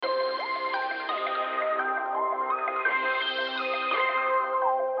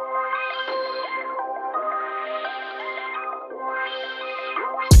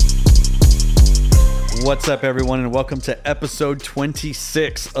What's up, everyone, and welcome to episode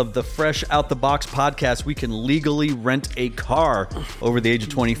 26 of the Fresh Out the Box podcast. We can legally rent a car over the age of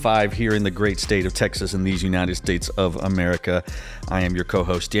 25 here in the great state of Texas in these United States of America. I am your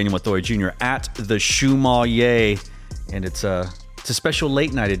co-host, Daniel Mathoy Jr. at the Shoemalier, and it's a special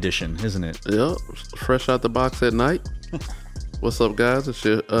late night edition, isn't it? Yep, Fresh Out the Box at night. What's up, guys? It's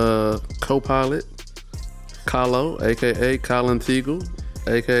your co-pilot, Kahlo, a.k.a. Colin Teagle,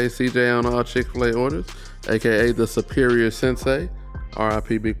 a.k.a. CJ on all Chick-fil-A orders, a.k.a. the Superior Sensei,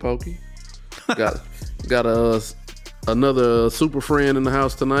 R.I.P. Big Pokey. Got another super friend in the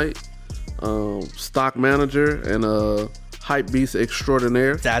house tonight, stock manager and a hype beast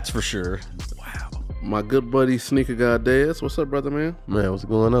extraordinaire. That's for sure. Wow. My good buddy Sneaker Guy Dez. What's up, brother, man? Man, what's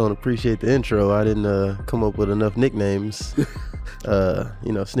going on? Appreciate the intro. I didn't come up with enough nicknames. Sneaker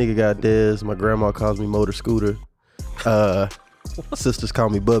Guy Dez. My grandma calls me Motor Scooter. Sisters call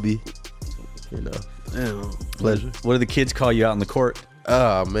me Bubby. Pleasure. What do the kids call you out in the court?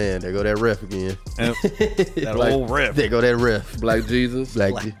 Oh man, there go that ref again. That old ref. There go that ref. Black Jesus.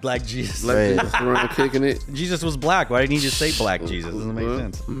 Black Jesus. Black Jesus around kicking it. Jesus was black. Why didn't he just say Black Jesus? Doesn't make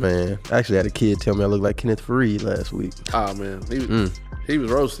sense. Man, I actually had a kid tell me I look like Kenneth Fareed last week. Oh man, he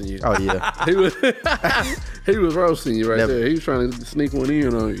was roasting you. Oh yeah, he was roasting you right there. He was trying to sneak one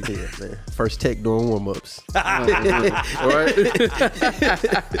in on you. Yeah, man. First tech doing warm-ups. Right?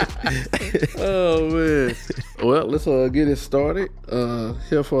 Oh man. Well, let's get it started.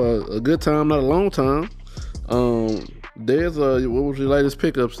 Here for a good time, not a long time. Dez, what was your latest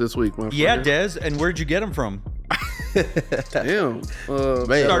pickups this week, my friend? Yeah, Dez, and where'd you get them from? Damn.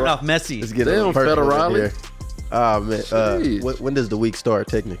 Man, Starting off messy. Let's get Damn, Federale. Oh man, when does the week start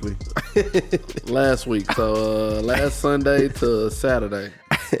technically? Last week, so last Sunday to Saturday.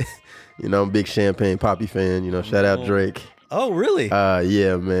 I'm a big Champagne Poppy fan. Shout out Drake. Oh, really?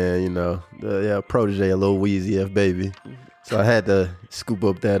 Yeah, man. The protege, a little Wheezy F baby. So I had to scoop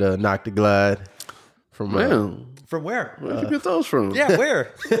up that Knock the Glide from From where? Where'd you get those from? Yeah,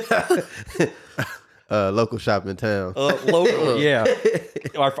 where? local shop in town. Local, yeah.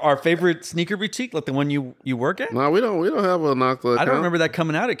 Our favorite sneaker boutique, like the one you work at? No, we don't have a Knock the account. I don't remember that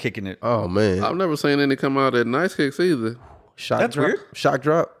coming out at Kicking It. Oh man, I've never seen any come out at Nice Kicks either. That's weird. Shock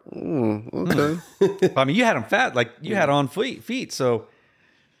drop. Okay. I mean, you had them fat, like you had on feet, so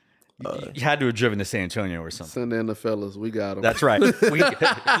you had to have driven to San Antonio or something. Send in the fellas. We got them. That's right.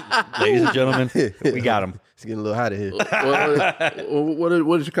 Ladies and gentlemen, we got them. It's getting a little hot in here.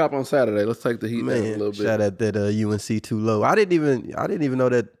 What did you cop on Saturday? Let's take the heat back a little bit. Shout out that UNC Too Low. I didn't even know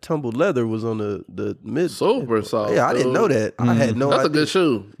that tumbled leather was on the mid. Super soft. Yeah, I didn't know that. I had no idea. That's a good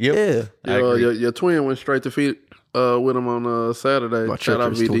shoe. Yep. Yeah. Your twin went straight to feet with him on Saturday. My Shout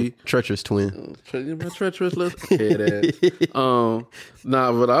out VD. treacherous twin. My treacherous little head ass.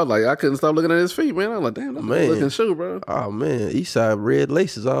 But I was like, I couldn't stop looking at his feet, man. I was like, damn, that's a good looking shoe, bro. Oh man, Eastside red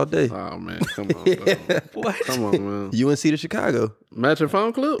laces all day. Oh man, come on, bro. What? Come on, man. UNC to Chicago. Matching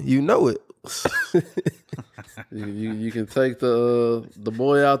phone clip. You know it. You can take the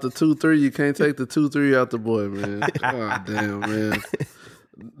boy out the 2-3. You can't take the 2-3 out the boy, man. God damn, man.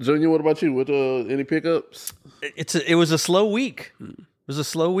 Junior, what about you? What any pickups? It was a slow week.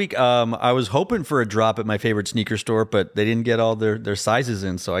 I was hoping for a drop at my favorite sneaker store, but they didn't get all their sizes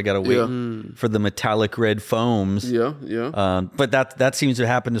in, so I got to wait for the metallic red foams. Yeah. But that seems to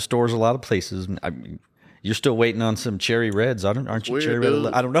happen to stores a lot of places. You're still waiting on some cherry reds, aren't you? Weird, cherry dude.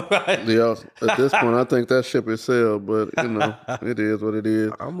 red? I don't know. Yeah. At this point, I think that ship is sailed, but it is what it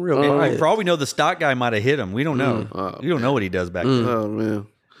is. I'm real quiet. For all we know, the stock guy might have hit him. We don't know. We don't know what he does back there. Oh man.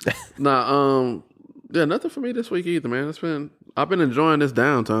 Yeah, nothing for me this week either, man. I've been enjoying this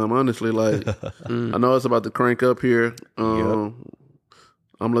downtime, honestly. Like, I know it's about to crank up here. I'm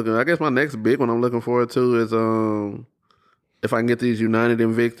looking. I guess my next big one I'm looking forward to is if I can get these United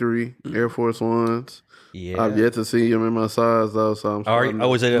in Victory Air Force Ones. Yeah. I've yet to see them in my size though, so I'm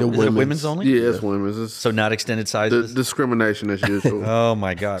is it women's only? Yeah, it's women's. It's So not extended sizes? discrimination as usual. Oh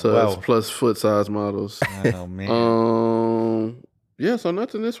my God. So Wow. it's plus foot size models. Oh man. Yeah, so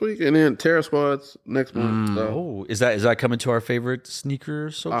nothing this week, and then Terror Squad's next month. So. Oh, is that coming to our favorite sneaker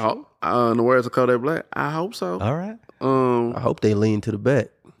social? In the words of Kodak Black, I hope so. All right. I hope they lean to the back.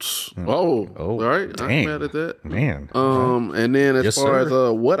 Oh, all right. Dang. I'm mad at that. Man. And then as Yes, far sir.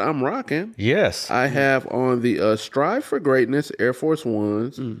 as what I'm rocking, Yes. I have on the Strive for Greatness Air Force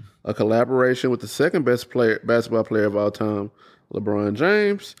Ones, a collaboration with the second best basketball player of all time, LeBron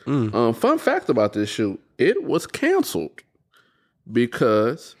James. Fun fact about this shoe, it was canceled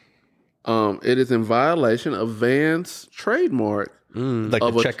because it is in violation of Vans' trademark Like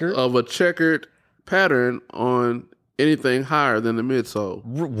of the checker? of a checkered pattern on anything higher than the midsole.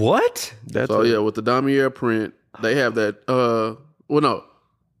 What? So yeah, with the damier print, they have that. Well, no,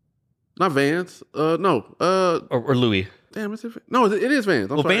 not Vans. No. Or Louis. Damn, is it? No, it is Vans.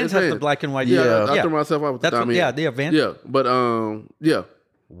 Well, Vans has the black and white. Yeah, I threw myself out with the damier. Yeah, they have Vans. Yeah, but yeah.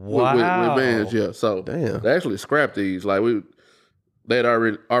 Wow. With Vans, yeah. So they actually scrapped these. Like they had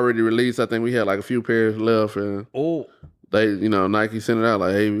already released. I think we had like a few pairs left, and they, Nike sent it out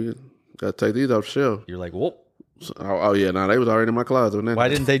like, hey, we gotta take these off the shelf. You're like, whoop. So, yeah, they was already in my closet. Why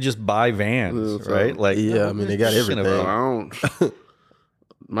didn't they just buy Vans, right? Like, I mean, they got everything. I don't.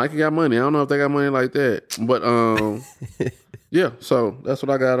 Nike got money. I don't know if they got money like that, but yeah. So that's what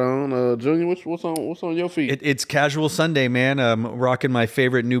I got on. Junior, what's on your feet? It's casual Sunday, man. I'm rocking my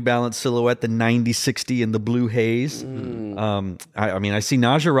favorite New Balance silhouette, the 9060 in the blue haze. I mean, I see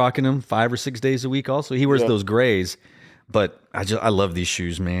Najee rocking them 5 or 6 days a week. Also, he wears those grays. But I love these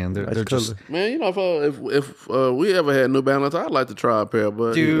shoes, man. They're just, man. If we ever had New Balance, I'd like to try a pair.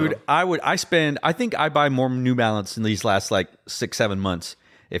 But dude, I think I buy more New Balance in these last like 6-7 months.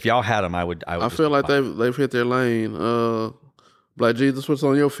 If y'all had them, I would. I feel like they've hit their lane. Black Jesus, what's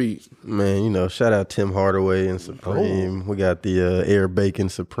on your feet? Man, shout out Tim Hardaway and Supreme. We got the Air Bacon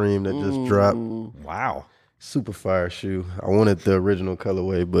Supreme that just dropped. Wow. Super fire shoe. I wanted the original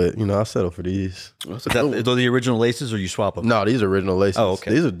colorway, but I'll settle for these. Are the original laces, or you swap them? No, these are original laces. Oh,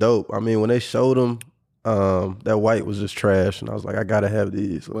 okay. These are dope. I mean, when they showed them, that white was just trash, and I was like, I gotta have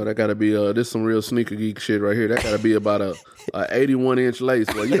these. Well, that gotta be this some real sneaker geek shit right here. That gotta be about a 81-inch lace.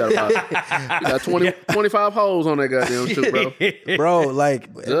 Well, you got 25 holes on that goddamn shoe, bro. Bro, like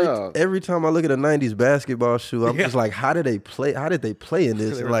every time I look at a '90s basketball shoe, I'm just like, how did they play? How did they play in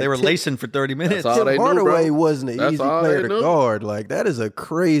this? They were lacing for 30 minutes. Tim Hardaway wasn't an easy player to guard. Like that is a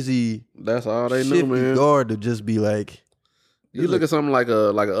crazy. That's all they knew, man. Guard to just be like. You look at something like a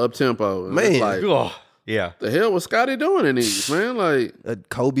up tempo, man. Like, yeah, the hell was Scotty doing in these, man? Like a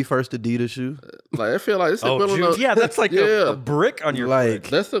Kobe first Adidas shoe. Like I feel like it's the equivalent of that's like a brick on your like.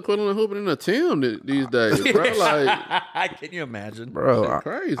 That's the equivalent of hooping in a Tim these days, bro. Like, can you imagine, bro?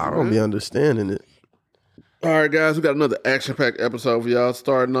 Crazy. I don't be understanding it. All right, guys, we got another action-packed episode for y'all.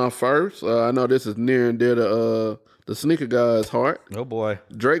 Starting off first, I know this is near and dear to the sneaker guy's heart. Oh boy,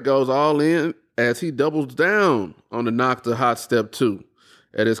 Drake goes all in as he doubles down on the Knock the Hot Step 2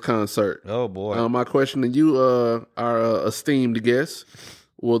 at his concert. Oh boy. My question to you, our esteemed guest,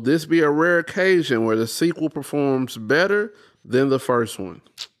 will this be a rare occasion where the sequel performs better than the first one?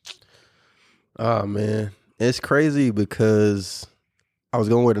 Oh man, it's crazy because I was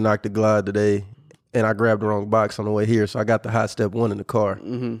going with the Knock the Glide today, and I grabbed the wrong box on the way here, so I got the Hot Step 1 in the car.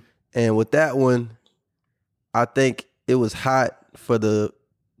 Mm-hmm. And with that one, I think it was hot for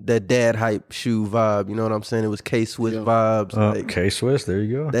that dad hype shoe vibe. You know what I'm saying? It was K-Swiss vibes. K-Swiss, there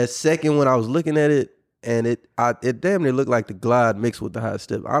you go. That second one, I was looking at it, and it damn near looked like the Glide mixed with the Hot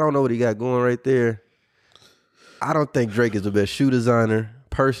Step. I don't know what he got going right there. I don't think Drake is the best shoe designer,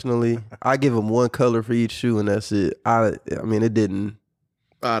 personally. I give him one color for each shoe, and that's it. I mean, it didn't.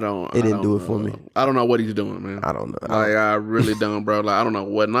 It didn't do it for me. I don't know what he's doing, man. I don't know. Like, I really don't, bro. Like, I don't know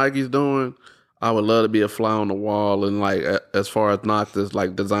what Nike's doing. I would love to be a fly on the wall, and like as far as not this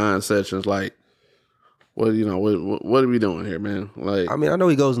like design sessions, like what are we doing here, man? Like, I mean, I know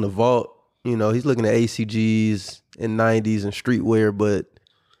he goes in the vault. He's looking at ACGs and 90s and streetwear, but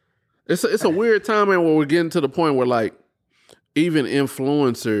it's a weird time, man, where we're getting to the point where like even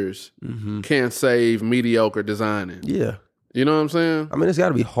influencers can't save mediocre designing. Yeah, you know what I'm saying? I mean, it's got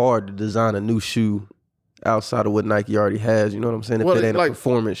to be hard to design a new shoe outside of what Nike already has. You know what I'm saying? If it ain't a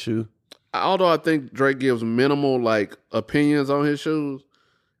performance shoe. Although I think Drake gives minimal like opinions on his shoes,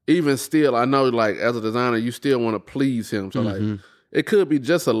 even still, I know like as a designer, you still want to please him. So like, it could be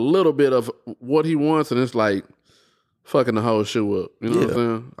just a little bit of what he wants, and it's like fucking the whole shoe up. You know what I'm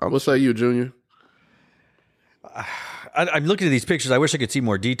saying? What say you, Junior? I'm looking at these pictures. I wish I could see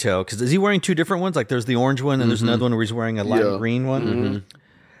more detail. Because is he wearing two different ones? Like there's the orange one, and there's another one where he's wearing a light green one.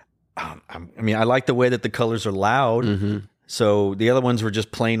 I mean, I like the way that the colors are loud. So the other ones were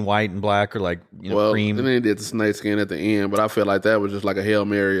just plain white and black, or like cream. Then they did the snake skin at the end, but I feel like that was just like a Hail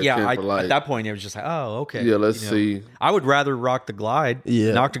Mary. At that point it was just like, oh, okay. Yeah, let's see. I would rather rock the Glide,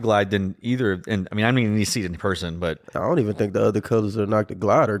 Knock the Glide, than either. And I mean, I don't even need to see it in person, but I don't even think the other colors that Knock the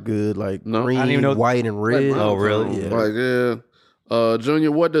Glide are good, like green, I don't even know, white, and red. Oh, really? Yeah.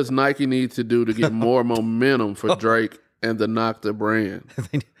 Junior, what does Nike need to do to get more momentum for Drake and the Knock the brand?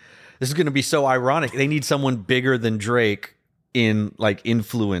 This is going to be so ironic. They need someone bigger than Drake in like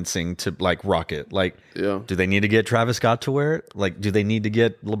influencing to like rock it. Like, do they need to get Travis Scott to wear it? Like, do they need to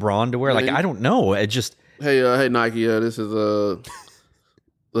get LeBron to wear it? Like, I don't know. It just hey Nike, this is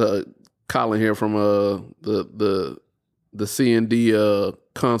Colin here from the the C&D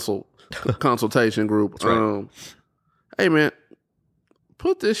consultation group. That's right. Hey man,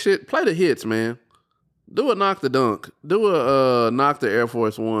 put this shit. Play the hits, man. Do a knock the dunk. Do a knock the Air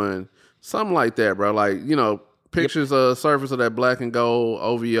Force One. Something like that, bro. Like, pictures surface of that black and gold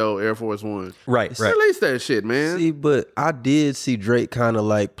OVO Air Force One. Right. Release that shit, man. See, but I did see Drake kind of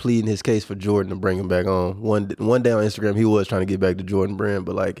like pleading his case for Jordan to bring him back on. One day on Instagram, he was trying to get back to Jordan Brand,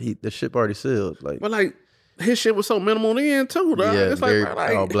 but like the ship already sealed. Like, But like his shit was so minimal then too, dog. yeah, It's very like,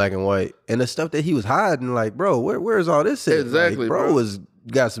 bro, all black and white, and the stuff that he was hiding, like, bro, where's all this? At? Exactly, like, bro. was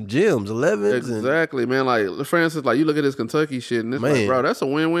got some gems, 11s, exactly, man. Like, for instance, like you look at this Kentucky shit, and it's like, Man. bro, that's a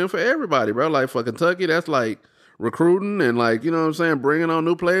win-win for everybody, bro. Like for Kentucky, that's like recruiting and like, you know what I'm saying, bringing on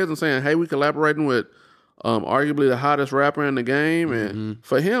new players and saying, hey, we collaborating with arguably the hottest rapper in the game, and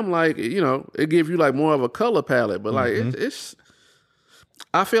for him, like, it gives you like more of a color palette, but like it's.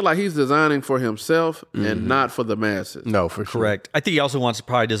 I feel like he's designing for himself and not for the masses. No, for sure. Correct. I think he also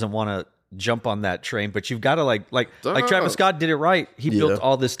probably doesn't want to jump on that train, but you've got to like Travis Scott did it right. He built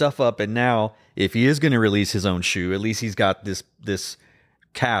all this stuff up, and now if he is going to release his own shoe, at least he's got this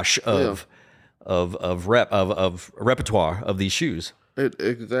cache of repertoire of these shoes.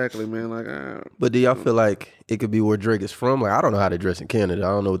 Exactly, man. Like, But do y'all feel like it could be where Drake is from? Like, I don't know how they dress in Canada. I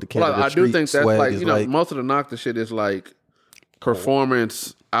don't know what the Canada I do street think that's swag like, is like most of the Nocta shit is like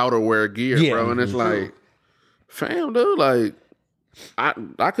performance outerwear gear, bro. And it's like, fam, dude, like,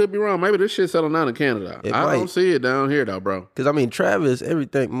 I could be wrong. Maybe this shit's selling out in Canada. I don't see it down here though, bro. Because I mean, Travis,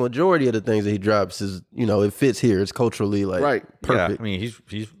 majority of the things that he drops is, it fits here. It's culturally like perfect. Yeah, I mean, he's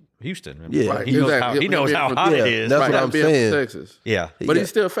Houston. Yeah, Right. He knows Exactly. he knows how hot it is. That's what I'm Being from saying. Texas. Yeah, But he's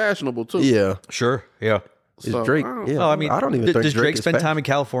still fashionable too. Yeah, sure. Yeah. is So, Drake? I don't- Yeah, Oh, I mean, I don't even think does Drake is spend fashion. time in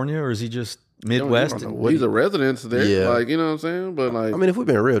California, or is he just I don't Midwest? know. He's a resident there. Yeah. Like, you know what I'm saying? But like, I mean, if we're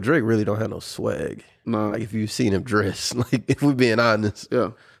being real, Drake really don't have no swag. no. Like if you've seen him dress, like if we're being honest,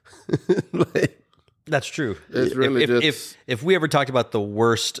 Yeah. like, That's true. It's really if we ever talked about the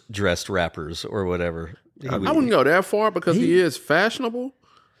worst dressed rappers or whatever, I wouldn't go that far because he is fashionable,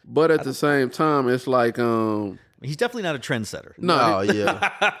 but at the same time, it's like, he's definitely not a trendsetter. oh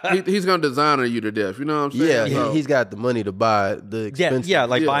yeah, he's gonna designer you to death. You know what I'm yeah. saying? So- He's got the money to buy the expensive. Yeah,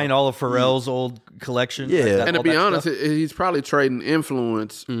 like Yeah. buying all of Pharrell's old collection. Yeah. like that- and to all be that honest, stuff. he's probably trading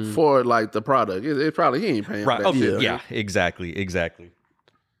influence for like the product. It probably he ain't paying. Right. For that Oh, shit, yeah. man. Exactly.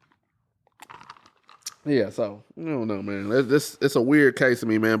 Yeah. So I don't know, man. It's a weird case to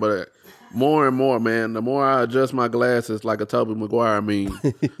me, man. But more and more, man, the more I adjust my glasses like a Tobey Maguire meme,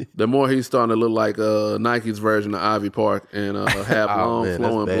 the more he's starting to look like Nike's version of Ivy Park and have long, man, that's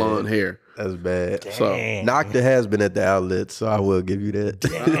flowing bad. blonde hair. That's bad. So Nocta has been at the outlet, so I will give you that.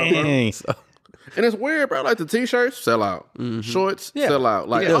 Dang. and it's weird, bro. Like the t-shirts sell out, shorts Yeah. sell out,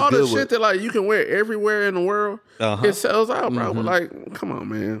 like Yeah, all that's the good shit with- that like you can wear everywhere in the world. Uh-huh. It sells out, bro. But like, come on,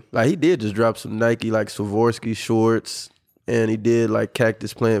 man. Like he did just drop some Nike like Swarovski shorts, and he did like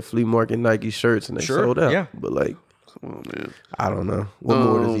Cactus Plant flea market Nike shirts, and they Sure, sold out. yeah. But like, Come on, man. I don't know what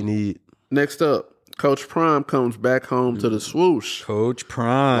more does he need. Next up, Coach Prime comes back home to the swoosh. Coach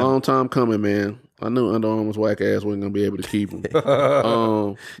Prime. Long time coming, man. I knew Under Armour's whack ass wasn't gonna be able to keep him.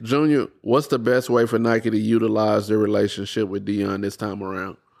 Junior, what's the best way for Nike to utilize their relationship with Dion this time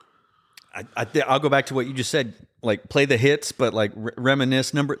around? I'll go back to what you just said. Like play the hits, but like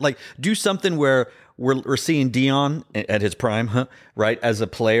reminisce like do something where we're seeing Dion at his prime, right, as a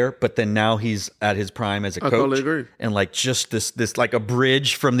player, but then now he's at his prime as a coach. totally agree. And like just this like a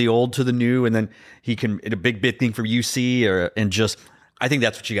bridge from the old to the new, and then he can a big thing from UC and just. I think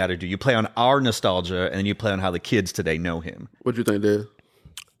that's what you got to do. You play on our nostalgia, and then you play on how the kids today know him. What you think, Dad?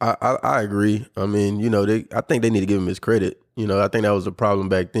 I agree. I mean, I think they need to give him his credit. I think that was a problem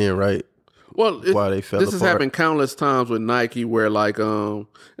back then, right? Well, Why they fell this has apart. happened countless times with Nike, where like and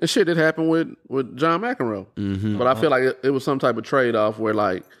shit, it happened with John McEnroe. But I feel like it was some type of trade off where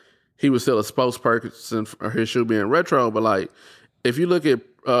like he was still a spokesperson for his shoe being retro. But like if you look at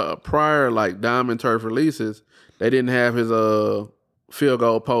prior like Diamond Turf releases, they didn't have his field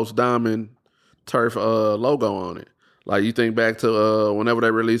goal post Diamond Turf logo on it. Like you think back to whenever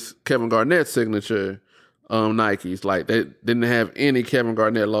they released Kevin Garnett's signature Nikes, like they didn't have any Kevin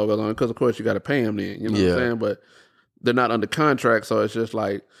Garnett logos on it because of course you got to pay him then, you know what I'm saying? But they're not under contract, so it's just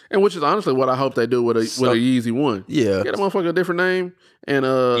like, and which is honestly what I hope they do with a Yeezy one. Yeah. Get a motherfucker a different name and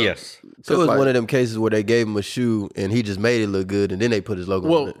Yes. So it was like- one of them cases where they gave him a shoe and he just made it look good, and then they put his logo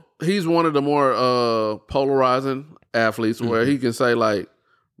on Well, it. he's one of the more polarizing athletes where he can say like,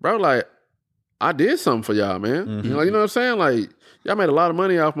 bro, like I did something for y'all, man. You know what I'm saying? Like y'all made a lot of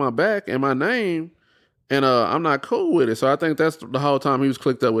money off my back and my name, and I'm not cool with it. So I think that's the whole time he was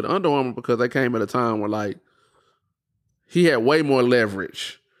clicked up with Under Armour because they came at a time where like he had way more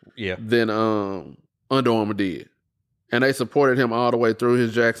leverage Yeah. than Under Armour did. And they supported him all the way through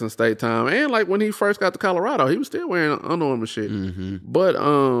his Jackson State time. And like when he first got to Colorado, he was still wearing Under Armour shit. Mm-hmm. But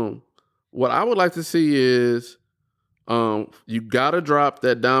what I would like to see is you got to drop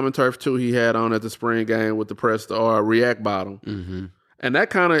that Diamond Turf 2 he had on at the spring game with the pressed or React bottom. Mm-hmm. And that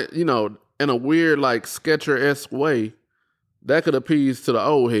kind of, in a weird like Sketcher-esque way, that could appease to the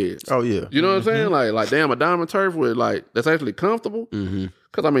old heads. Oh, yeah. You know what I'm saying? Like damn, a Diamond Turf with like, that's actually comfortable. Mm-hmm.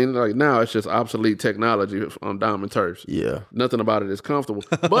 Because, I mean, like now it's just obsolete technology on Diamond Turfs. Yeah. Nothing Nothing about it is comfortable.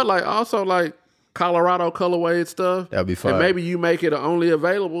 But like also like Colorado colorway stuff. That'd be fine. And maybe you make it only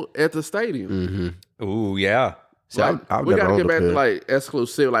available at the stadium. Mm-hmm. Ooh, yeah. See, Like, I've we never got to owned get a back to pair. like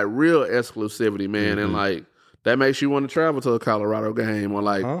exclusive, like real exclusivity, man. And like that makes you want to travel to a Colorado game or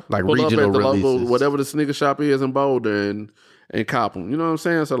like Like pull up regional at the local, releases. whatever the sneaker shop is in Boulder and cop them. You know what I'm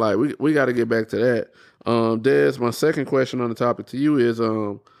saying? So like we got to get back to that. Des, my second question on the topic to you is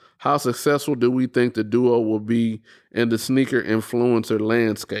how successful do we think the duo will be in the sneaker influencer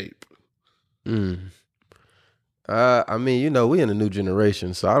landscape? I mean, we in a new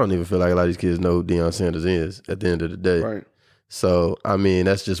generation, so I don't even feel like a lot of these kids know who Deion Sanders is at the end of the day. Right. So, I mean,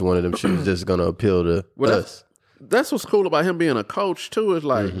 that's just one of them shoes that's going to appeal to us. That's what's cool about him being a coach too. Is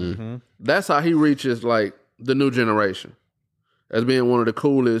like that's how he reaches like the new generation as being one of the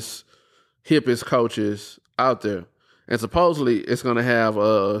coolest, hippest coaches out there. And supposedly it's going to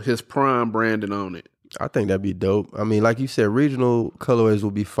have his prime branding on it. I think that'd be dope. I mean, like you said, regional colorways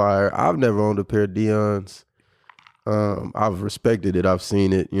will be fire. I've never owned a pair of Deion's. I've respected it. I've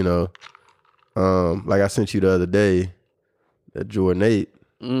seen it, like I sent you the other day, that Jordan 8.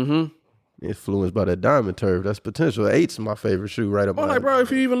 Mm-hmm. Influenced by that Diamond Turf. That's potential. 8's my favorite shoe right up. Well, like, bro,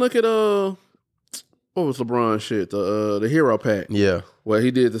 if you even look at what was LeBron shit? The Hero Pack. Yeah. Well, he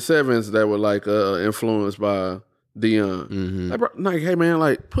did the 7s that were like influenced by Deion. Mm-hmm. Like, bro, like, hey man,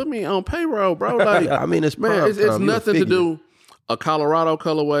 like put me on payroll, bro. Like, I mean, it's man, prime it's time. You nothing to figure. do. A Colorado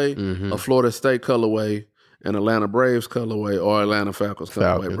colorway, a Florida State colorway, an Atlanta Braves colorway, or Atlanta Falcons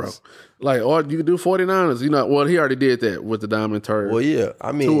colorway, bro. Like, or you could do 49ers. Well, he already did that with the Diamond Turf. Well, yeah.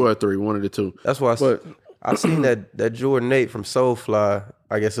 I mean, 2 or 3, one of the two. that's why I seen that Jordan 8 from Soulfly.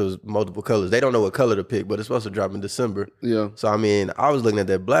 I guess it was multiple colors. They don't know what color to pick, but it's supposed to drop in December. Yeah. So, I mean, I was looking at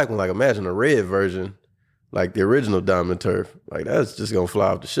that black one, like imagine a red version, like the original Diamond Turf. Like, that's just going to fly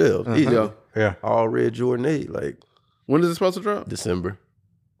off the shelves. Easily. Yeah. All red Jordan 8, like When is it supposed to drop? December.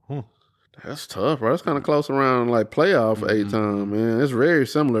 That's tough, bro. That's kind of close around like playoff 8 time, man. It's very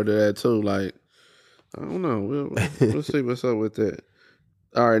similar to that too. Like, I don't know. We'll see what's up with that.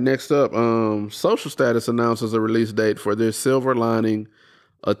 All right, next up, Social Status announces a release date for their Silver Lining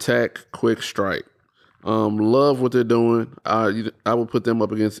Attack Quick Strike. Love what they're doing. I would put them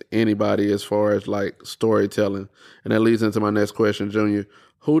up against anybody as far as like storytelling, and that leads into my next question, Junior.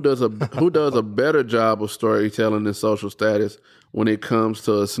 Who does a better job of storytelling than Social Status when it comes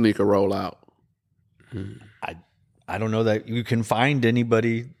to a sneaker rollout? I don't know that you can find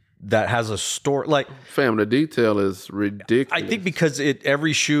anybody that has a story like. Fam, the detail is ridiculous. I think because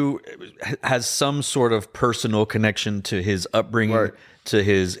every shoe has some sort of personal connection to his upbringing, Right. to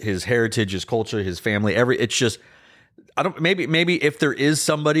his heritage, his culture, his family. It's just maybe if there is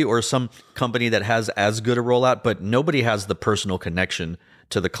somebody or some company that has as good a rollout, but nobody has the personal connection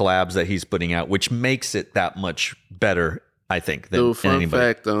to the collabs that he's putting out, which makes it that much better, I think, than Dude, fun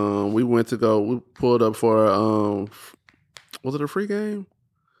anybody. fact, we pulled up for was it a free game?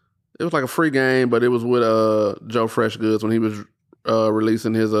 It was like a free game, but it was with Joe Fresh Goods when he was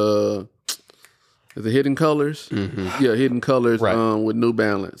releasing his is it Hidden Colors? Mm-hmm. Yeah, Hidden Colors Right. With New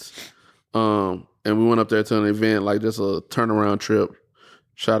Balance. And we went up there to an event, like just a turnaround trip.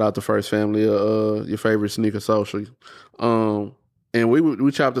 Shout out to First Family, your favorite sneaker social. And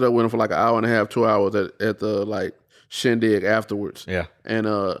we chopped it up with him for like an hour and a half, 2 hours at the like shindig afterwards. Yeah. And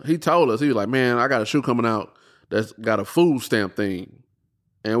he told us, he was like, man, I got a shoe coming out that's got a food stamp theme.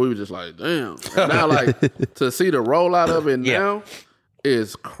 And we were just like, damn. And now, like, to see the rollout of it Yeah. now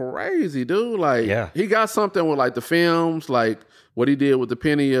is crazy, dude. Like, Yeah. he got something with like the films, like what he did with the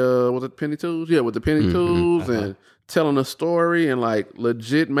penny, was it penny tools? Yeah, with the penny tools and telling a story and like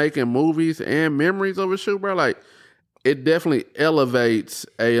legit making movies and memories of a shoe, bro. Like, it definitely elevates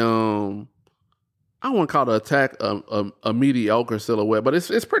a I wouldn't call the Attack a mediocre silhouette, but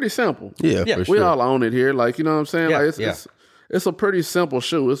it's pretty simple. Yeah, Yeah, for We sure. all own it here, like, you know what I'm saying? Yeah, Like it's a pretty simple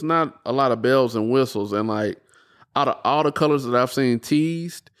shoe. It's not a lot of bells and whistles, and like out of all the colors that I've seen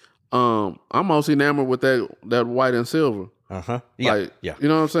teased, I'm most enamored with that white and silver. Yeah. Like, yeah. you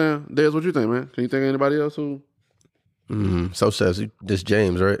know what I'm saying? Des, what you think, man? Can you think of anybody else who? So says this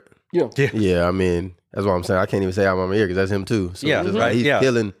James, right? Yeah, I mean, that's what I'm saying. I can't even say I'm on ear because that's him too. So Yeah, it's just right, like he's yeah.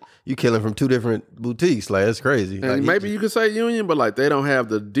 killing. You killing from two different boutiques. Like that's crazy. And Like, maybe you could say Union, but like they don't have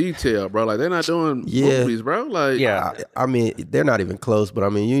the detail, bro. Like they're not doing movies, bro. Like Yeah. I mean, they're not even close, but I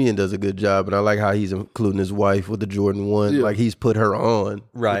mean, Union does a good job, and I like how he's including his wife with the Jordan 1. Yeah. Like he's put her on,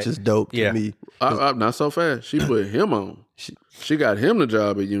 Right. which is dope Yeah. to me. not so fast. She put him on. She got him the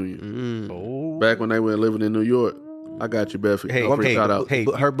job at Union. Oh. Back when they were living in New York. I got you, Beffy. Hey, Free shout out. hey.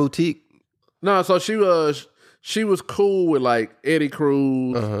 Her boutique. No, so she was cool with like Eddie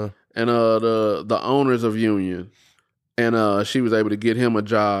Cruz and the owners of Union. And she was able to get him a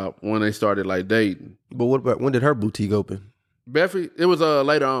job when they started like dating. But what about when did her boutique open? Beffy, it was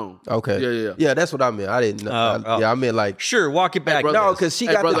later on. Okay. Yeah, that's what I meant. I didn't know. I meant like Sure, walk it back. brother. no, because she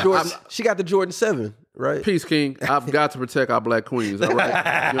Hey, got brother, the Jordan. She got the Jordan 7, right? Peace, King. I've got to protect our black queens. All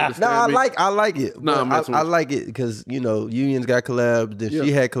right. You understand No, I me? like it. No, But I'm messing I with you. like it because Union's got collabs. Then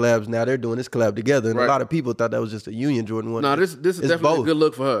she had collabs. Now they're doing this collab together, and Right. a lot of people thought that was just a Union Jordan 1. No, this is It's definitely both. a good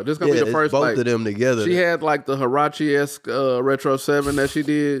look for her. This is gonna be the it's first both like, of them together. She had like the Hirachi-esque retro 7 that she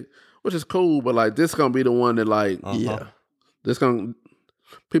did, which is cool. But like this gonna be the one that like yeah. this gonna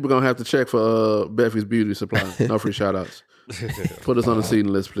people gonna have to check for Beffy's beauty supply. No free shout outs. Put us on the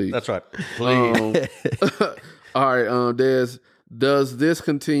seating list, please. That's right. Please. All right, Des. Does this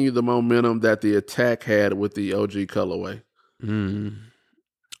continue the momentum that the Attack had with the OG colorway?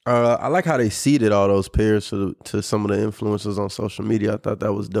 I like how they seeded all those pairs to some of the influencers on social media. I thought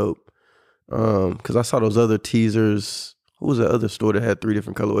that was dope. Because I saw those other teasers. Who was that other store that had 3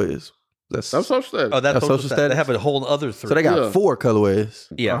 different colorways? That's social status. Oh, that's That's social social status. They status? have a whole other 3. So they got Yeah. 4 colorways.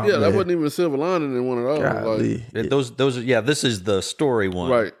 Yeah. Oh, Yeah, that man. wasn't even a silver lining in one of those. Golly. Like, Those are, this is the story one.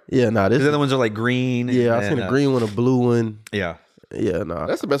 right. Yeah, nah, this The other ones are like green. yeah, I and, seen a green one, a blue one. Yeah. Yeah, nah.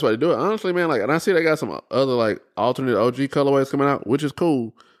 That's the best way to do it. Honestly, man, like, and I see they got some other like alternate OG colorways coming out, which is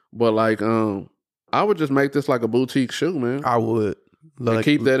cool. But like, I would just make this like a boutique shoe, man. I would. And Like,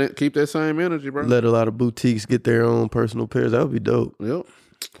 keep that same energy, bro. let a lot of boutiques get their own personal pairs. That would be dope. Yep.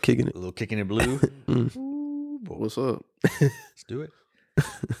 Kicking it. A little kicking in blue. What's up? Let's do it.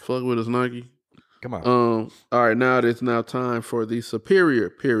 Fuck with us, Nike. Come on. All right, now it's now time for the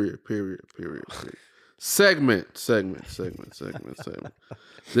superior segment.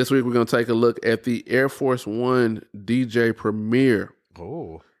 This week we're gonna take a look at the Air Force One DJ Premiere,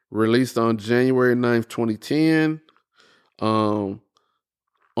 Oh. released on January 9th, 2010.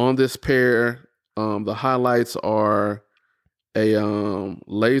 On this pair, the highlights are a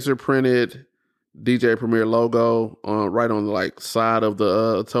laser printed DJ Premier logo right on the like side of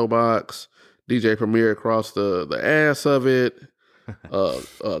the toe box. DJ Premier across the ass of it.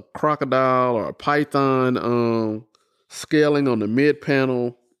 A crocodile or a python scaling on the mid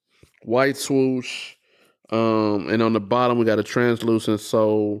panel. White swoosh. And on the bottom we got a translucent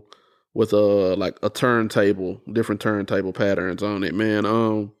sole with a turntable, different turntable patterns on it.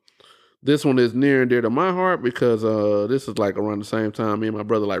 Man, this one is near and dear to my heart because this is like around the same time me and my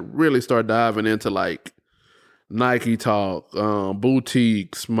brother like really start diving into like Nike talk,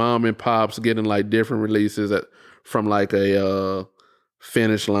 boutiques, mom and pops getting like different releases from like a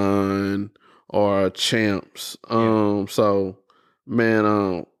Finish Line or Champs. So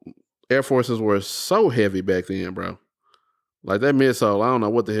man, Air Forces were so heavy back then, bro. Like that midsole, I don't know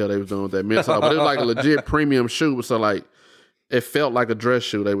what the hell they was doing with that midsole, but it was like a legit premium shoe. So like, it felt like a dress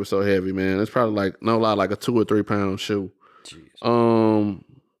shoe. They were so heavy, man. It's probably like no lie, like a 2 or 3 pound shoe. Jeez.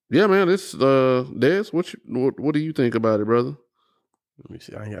 Yeah, man. This Des, what do you think about it, brother? Let me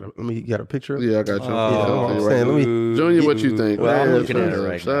see. You got a picture of it? Yeah, I got you. Oh, I'm saying, let me- Junior, what you think? Well, I'm Man, looking at it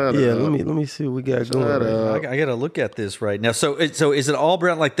right now. Yeah, let me see what we got going. Shut right now. up. I got to look at this right now. So is it all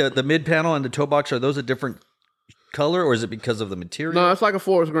brown? Like the mid panel and the toe box, are those a different color, or is it because of the material? No, it's like a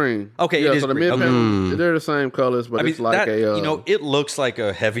forest green. Okay, yeah. it is So the green. mid Okay. panel, they're the same colors, but I mean, it's like that, a it looks like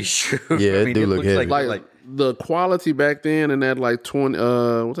a heavy shoe. Yeah, it do look looks heavy. like the quality back then and that like 20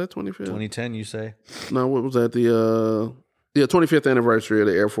 was that 25th? 2010, you say? No, what was that? The 25th anniversary of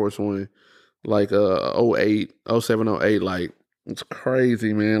the Air Force One. Like 07, 08, like it's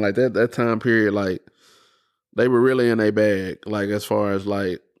crazy, man. Like that time period, like they were really in a bag, like as far as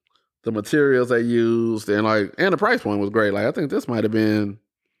like the materials they used and the price point was great. Like I think this might have been,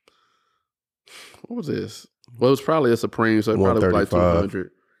 what was this? Well, it was probably a Supreme, so it probably was like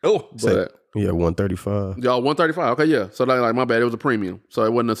 200. Oh, But Yeah, 135. y'all 135. Okay, yeah. So like my bad, it was a premium, so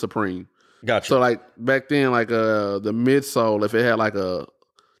it wasn't a Supreme. gotcha. So like back then, like the midsole, if it had like a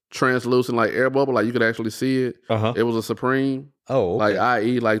translucent like air bubble, like you could actually see it. It was a Supreme. Oh, okay. Like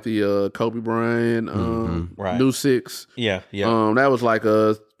i.e. like the Kobe Bryant Right. New 6. Yeah. That was like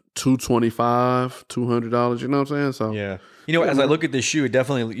a $225, $200. You know what I'm saying? So Yeah. As I look at this shoe, it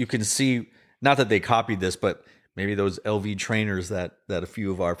definitely, you can see, not that they copied this, but maybe those LV trainers that a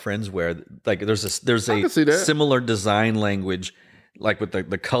few of our friends wear. Like there's a can see that. similar design language, like with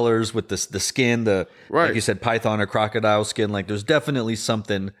the colors, with the skin, like you said, python or crocodile skin. Like there's definitely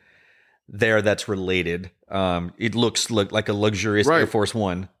something there that's related. It looks like a luxurious Air Force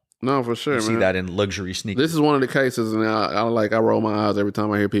One. No, for sure, You see that in luxury sneakers. This is one of the cases, and I roll my eyes every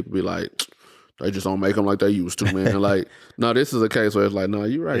time I hear people be like, they just don't make them like they used to, man. Like, no, this is a case where it's like, no,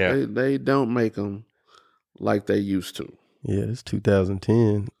 you're right. Yeah. They don't make them like they used to. Yeah, it's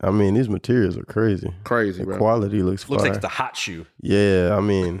 2010. I mean, these materials are crazy. Crazy, The bro. quality looks Looks fire. like it's the hot shoe. Yeah, I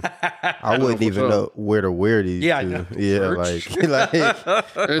mean, I wouldn't even know where to wear these. Yeah, I to. know. Yeah, Church. like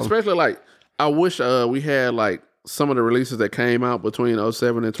And especially, like, I wish we had, like, some of the releases that came out between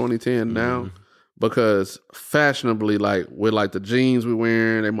 07 and 2010 now, because fashionably, like, with, like, the jeans we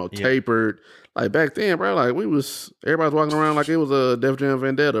wearing, they more tapered. Like, back then, bro, like, everybody's walking around like it was a Def Jam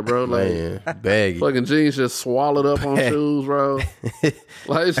Vendetta, bro. Like, man, baggy. fucking jeans just swallowed up on shoes, bro.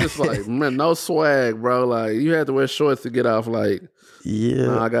 Like, it's just like, man, no swag, bro. Like, you had to wear shorts to get off, like, Yeah,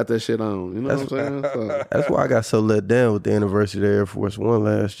 nah, I got that shit on. You know what I'm saying? So, that's why I got so let down with the anniversary of the Air Force One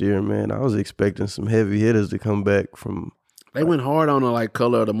last year, man. I was expecting some heavy hitters to come back from. they went hard on the, like,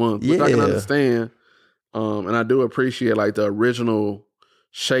 color of the month, which I can Yeah. understand. And I do appreciate, like, the original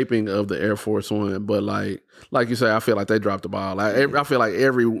shaping of the Air Force One, but like you say, I feel like they dropped the ball. Like I feel like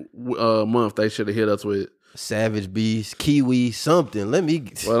every month they should have hit us with Savage Beast, Kiwi, something. Let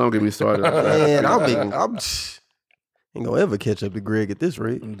me. Well, don't get me started. Man, I'm ain't gonna ever catch up to Greg at this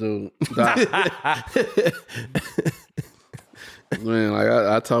rate. Dude, man, like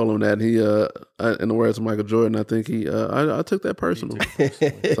I told him that he, in the words of Michael Jordan, I think I took that personal.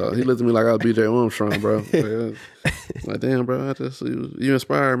 So he looked at me like I was BJ Armstrong, bro. Like, damn, bro, you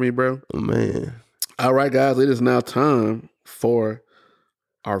inspired me, bro. Man, all right, guys, it is now time for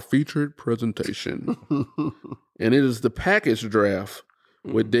our featured presentation, and it is the package draft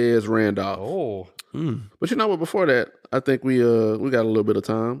with Dez Randolph. Oh. But you know what? Before that, I think we got a little bit of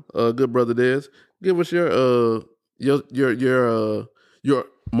time. Good brother Dez, give us your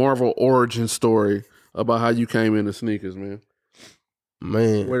Marvel origin story about how you came into sneakers, man.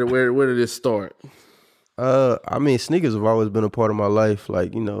 Man, Where did it start? I mean, sneakers have always been a part of my life.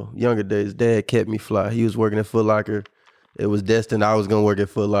 Like, younger days, Dad kept me fly. He was working at Foot Locker. It was destined I was gonna work at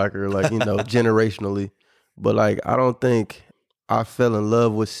Foot Locker, like, generationally. But like, I don't think I fell in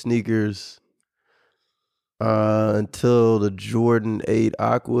love with sneakers until the Jordan 8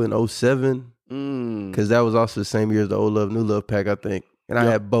 Aqua in 07. Because that was also the same year as the Old Love, New Love pack, I think. And I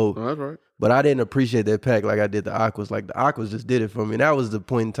had both. Oh, that's right. But I didn't appreciate that pack like I did the Aquas. Like, the Aquas just did it for me. And that was the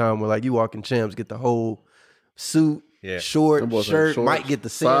point in time where, like, you walk in Champs, get the whole suit, short, shirt, might get the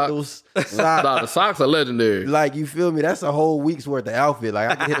sandals. Socks. The socks are legendary. Like, you feel me? That's a whole week's worth of outfit.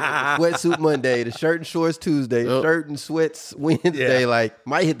 Like, I can hit it with the sweatsuit Monday, the shirt and shorts Tuesday, shirt and sweats Wednesday. Like,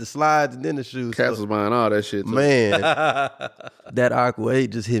 might hit the slides and then the shoes. Cats was buying all that shit, too. Man, that Aqua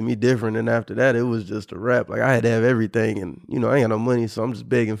 8 just hit me different. And after that, it was just a wrap. Like, I had to have everything. And, I ain't got no money, so I'm just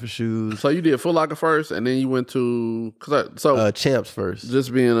begging for shoes. So you did Foot Locker first, and then you went to Champs first.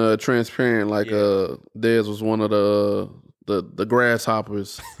 Just being transparent, like Dez was one of the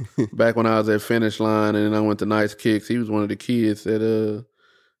grasshoppers back when I was at Finish Line, and then I went to Nice Kicks. He was one of the kids that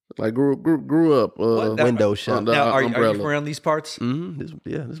like grew up window shop. Now, are you from around these parts? Mm-hmm. This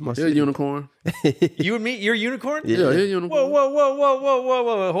is my city. city. Unicorn. You and me, you're a unicorn? Yeah, unicorn.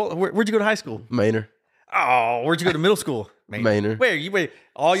 Whoa. Where'd you go to high school? Manor. Oh, where'd you go to middle school? Manor. Wait.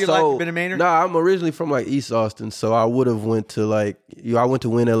 All your life you've been in Manor? Nah, I'm originally from like East Austin, so I would have went to I went to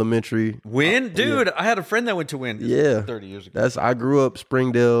Wynn Elementary. Wynn? Dude, I had a friend that went to Wynn. Yeah. 30 years ago. I grew up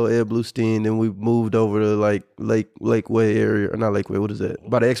Springdale, Ed Bluestein, then we moved over to like Lakeway area, or not Lakeway, what is that?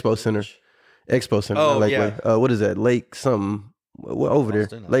 By the Expo Center. Oh, not Lakeway. yeah. What is that? Lake something. What over there?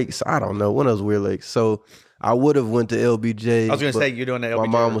 Austin, Lakes, I don't know. One of those weird lakes. So I would have went to LBJ. I was going to say, you're doing the LBJ. My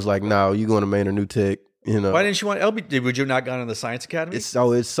mom was like, no, you going to Manor New Tech. Why didn't you want LBJ? Would you not gone to the Science Academy? It's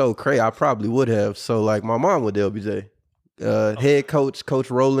so crazy. I probably would have. So like my mom went to LBJ. Head coach,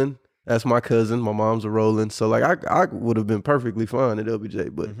 Coach Rowland. That's my cousin. My mom's a Rowland. So like I would have been perfectly fine at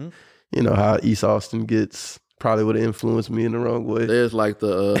LBJ. But you know how East Austin gets. Probably would have influenced me in the wrong way. There's like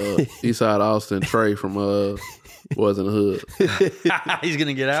the Eastside Austin Trey from Boys in the Hood. He's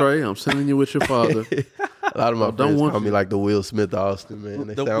gonna get out. Trey, I'm sending you with your father. A lot of my friends call me like the Will Smith of Austin,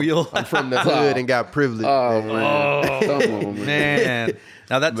 man. I'm from the hood and got privilege. Oh, man. Come on, man.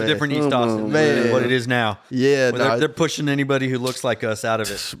 Now that's a different East Austin than what it is now. Yeah, they're pushing anybody who looks like us out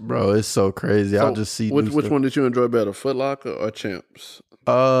of it. Bro, it's so crazy. I'll just see which one did you enjoy better, Foot Locker or Champs?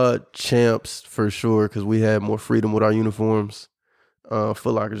 Champs for sure, because we had more freedom with our uniforms. Foot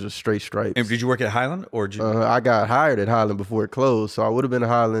Locker's just straight stripes. And did you work at Highland or did you? I got hired at Highland before it closed, so I would have been at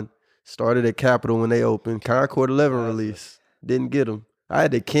Highland. Started at Capitol when they opened. Concord 11 release. Didn't get them. I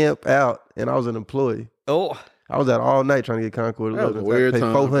had to camp out, and I was an employee. Oh, I was out all night trying to get Concord That was 11. a weird I paid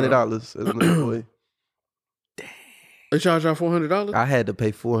time, $400 as an employee. They charge y'all $400? I had to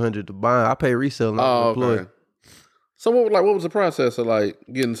pay $400 to buy. I paid resale, not employee. Okay. So what was the process of like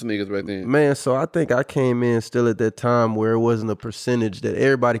getting sneakers back then? Man, so I think I came in still at that time where it wasn't a percentage that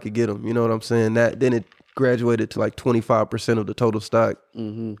everybody could get them. You know what I'm saying? Then it graduated to like 25% of the total stock.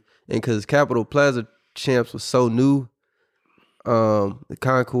 Mm-hmm. And because Capitol Plaza Champs was so new, the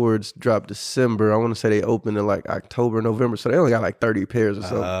Concords dropped December. I want to say they opened in like October, November. So they only got like 30 pairs or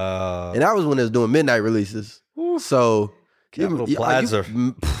something. And that was when they was doing midnight releases. So Capitol Plaza.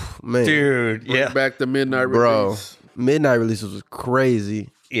 Man. Dude, Bring back the midnight Bro. release. Midnight releases was crazy.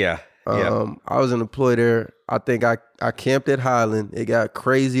 Yeah. I was an employee there. I think I camped at Highland. It got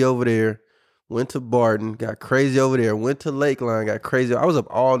crazy over there. Went to Barton, got crazy over there. Went to Lakeline, got crazy. I was up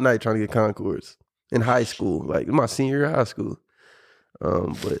all night trying to get Concords in high school, like my senior year of high school.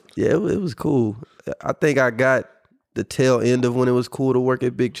 But yeah, it was cool. I think I got the tail end of when it was cool to work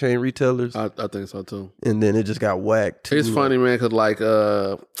at big chain retailers. I think so too. And then it just got whacked. It's funny, man, because like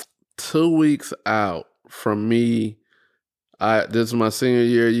 2 weeks out from me, this is my senior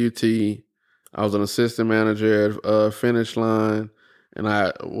year at UT. I was an assistant manager at Finish Line, and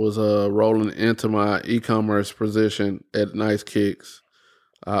I was rolling into my e-commerce position at Nice Kicks.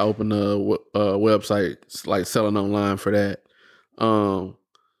 I opened a website, like selling online for that.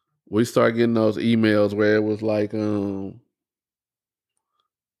 We started getting those emails where it was like, we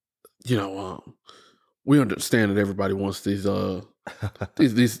understand that everybody wants these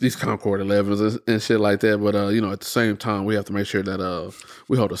these Concord 11s and shit like that, but at the same time we have to make sure that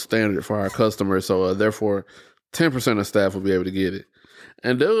we hold a standard for our customers, so therefore 10% of staff will be able to get it.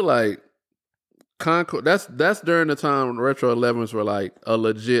 And they were like, Concord, that's during the time retro 11s were like a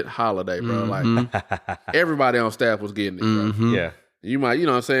legit holiday, bro. Like everybody on staff was getting it, bro. Yeah. You might, you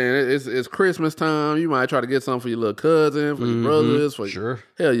know what I'm saying? It's Christmas time. You might try to get something for your little cousin, for your brothers, for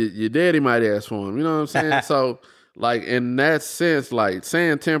hell, your daddy might ask for them. You know what I'm saying? So, like, in that sense, like,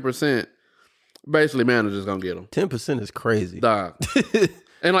 saying 10%, basically managers gonna get them. 10% is crazy. Dog.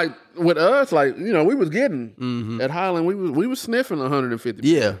 And, like, with us, like, we was getting, at Highland, we was sniffing 150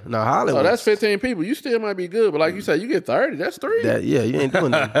 people. Yeah. No, Highland So that's 15 people. You still might be good, but like you said, you get 30, that's 3. You ain't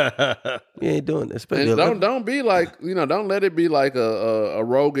doing that. You ain't doing that. Especially And don't be like, don't let it be like a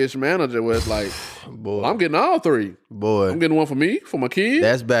roguish manager with like, boy, I'm getting all 3. Boy. I'm getting one for me, for my kid,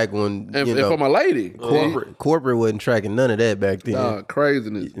 That's back when, and for my lady. corporate wasn't tracking none of that back then.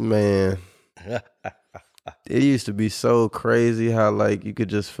 Craziness. Man. It used to be so crazy how like you could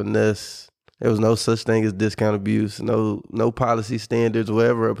just finesse. There was no such thing as discount abuse. No policy standards were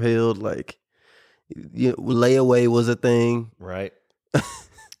ever upheld. Like, layaway was a thing. Right.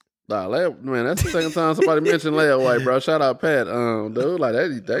 Man, that's the second time somebody mentioned layaway, bro. Shout out Pat. Dude, like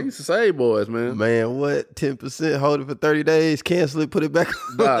that used to save boys, man. Man, what? 10%, hold it for 30 days, cancel it, put it back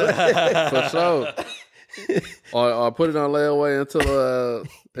on. For sure. Or put it on layaway until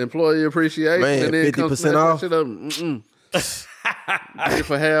employee appreciation, Man, and then 50% off. Get it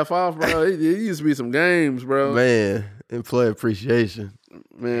for half off, bro. It used to be some games, bro. Man, employee appreciation.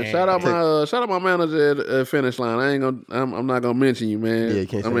 Man, shout out my manager at Finish Line. I'm not gonna mention you, man. Yeah,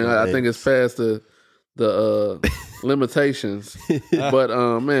 can't say I think it's past the limitations.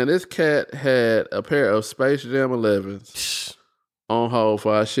 But man, this cat had a pair of Space Jam 11s on hold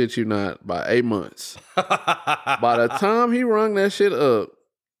for, I shit you not, by 8 months. By the time he rung that shit up,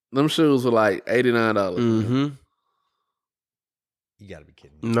 them shoes were like $89. Mm-hmm. You gotta be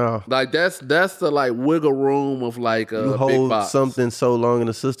kidding me. No. Like that's the like wiggle room of like you big hold box. something so long in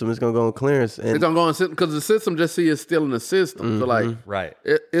the system, it's gonna go on clearance. And It's gonna go on because the system just see it's still in the system. So like Right.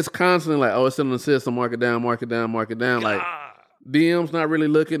 it's constantly like, oh, it's still in the system, mark it down, mark it down, mark it down. Like DM's not really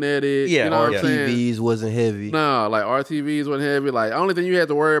looking at it. Yeah, you know what I'm saying? RTVs wasn't heavy. No, like RTVs wasn't heavy. Like only thing you had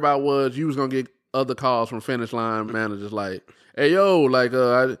to worry about was you was gonna get other calls from Finish Line managers like, hey yo, like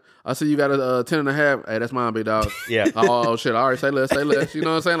I see you got a 10 and a half. Hey, that's mine, big dog. Yeah. Oh shit. All right, say less. You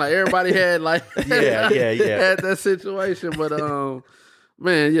know what I'm saying? Like everybody had like Yeah. had that situation. But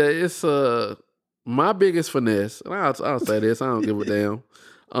man, yeah, it's my biggest finesse, and I'll say this, I don't give a damn.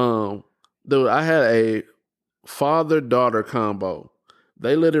 Dude, I had a father-daughter combo.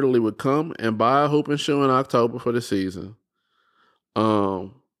 They literally would come and buy a hoop and shoe in October for the season.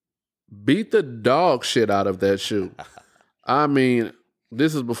 Beat the dog shit out of that shoe. I mean,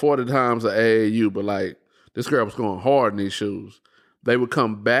 this is before the times of AAU, but like this girl was going hard in these shoes. They would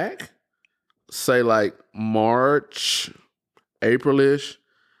come back, say like March, April-ish,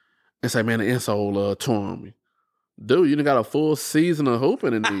 and say, man, the insole tore on me. Dude, you done got a full season of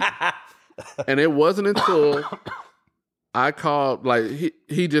hooping in these. And it wasn't until I called, like,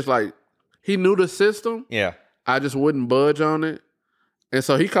 he just like, he knew the system. Yeah. I just wouldn't budge on it. And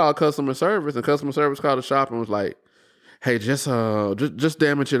so he called customer service, and customer service called the shop and was like, hey, just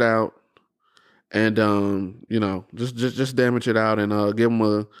damage it out. And just damage it out and give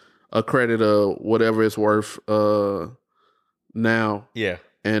them a credit of whatever it's worth now. Yeah.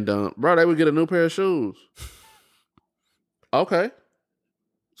 And bro, they would get a new pair of shoes. Okay.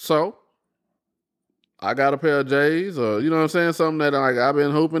 So I got a pair of J's, or you know what I'm saying, something that like I've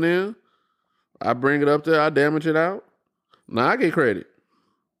been hooping in. I bring it up there, I damage it out. Now I get credit.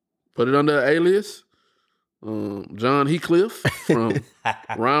 Put it under alias. John Heathcliff from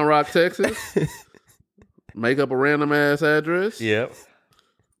Round Rock, Texas. Make up a random ass address. Yep.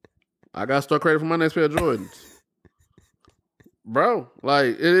 I got store credit for my next pair of Jordans. Bro,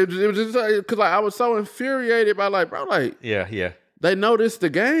 like it was just because like I was so infuriated by like, bro, like Yeah. they know this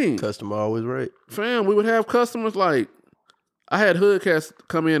the game. Customer always right. Fam, we would have customers like, I had hood cats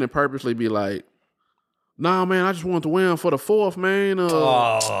come in and purposely be like, nah, man, I just want to win for the 4th, man.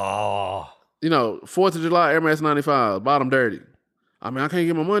 You know, 4th of July, Air Max 95, bottom dirty. I mean, I can't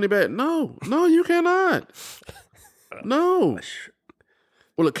get my money back. No, you cannot. No.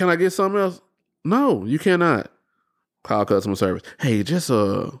 Well, look, can I get something else? No, you cannot. Call customer service. Hey, this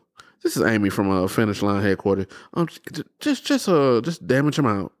is Amy from Finish Line headquarters. Just damage them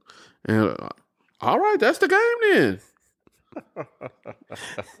out. And all right, that's the game then.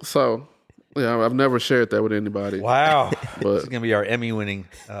 So, yeah, I've never shared that with anybody. Wow. But This is going to be our Emmy-winning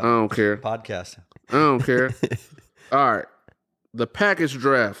I don't care. podcast. I don't care. All right. The package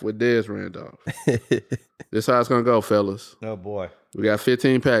draft with Dez Randolph. This how it's going to go, fellas. Oh, boy. We got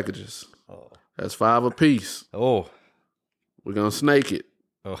 15 packages. Oh. That's 5 apiece. Oh. We're going to snake it.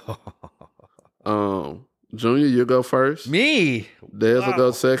 Oh. Junior, you go first. Me? Dez will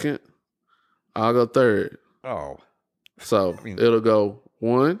go second. I'll go third. Oh. So it'll go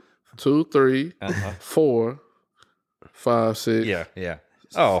 1, 2, 3, 4, 5, 6. Yeah.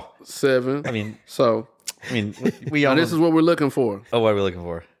 Oh. 7. I mean, So we all. this is what we're looking for. Oh, what are we looking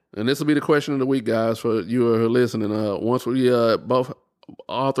for? And this will be the question of the week, guys, for you who are listening. Once we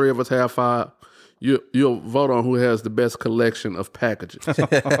all 3 of us have 5, you'll vote on who has the best collection of packages.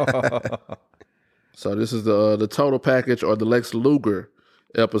 So this is the total package or the Lex Luger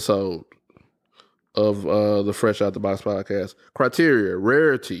episode of the Fresh Out the Box podcast. Criteria: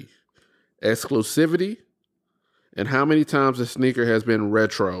 rarity, exclusivity, and how many times the sneaker has been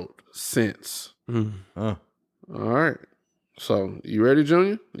retroed since. Oh. All right. So you ready,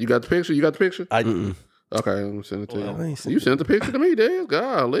 Junior? You got the picture? I Okay, I'm gonna send it to I ain't you. You sent the picture to me, Dez.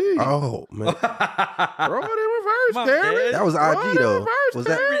 Golly. Oh man, Throw it in reverse, Come on, Terry. Dez. that was Throw it IG in though. reverse, Was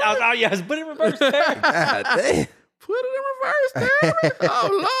Terry. that? Oh, yes, put it in reverse. Terry. God damn. Put it in reverse, Terry.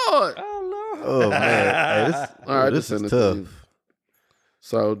 Oh Lord. Oh, Lord. Oh man, hey, All right, this just is send it to tough. you.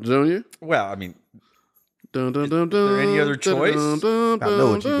 So, Junior. Well, I mean, Dun, dun, dun, there dun, any other dun, choice? dun, dun, I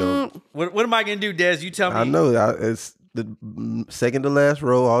know what you dun. go. what am I going to do, Dez? You tell me. I know. It's the second to last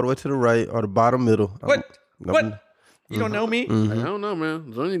row, all the way to the right, or the bottom middle. What? What? You don't know me? I don't know,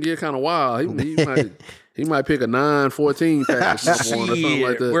 man. Junior get kind of wild. He might pick a 9-14 package or something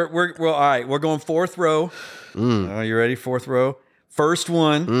like that. We're all right. We're going 4th row. Are you ready? 4th row. First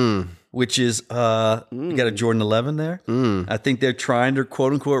one, which is you got a Jordan 11 there. I think they're trying to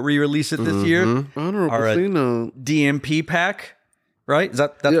quote unquote re-release it this year. Honorable All right. Pheno. DMP pack, right? Is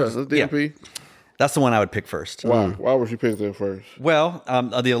that's That's DMP. That's the one I would pick first. Why? Why would you pick that first? Well,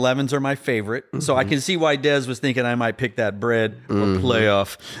 the 11s are my favorite, so I can see why Dez was thinking I might pick that bread or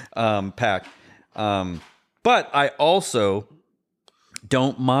playoff pack. But I also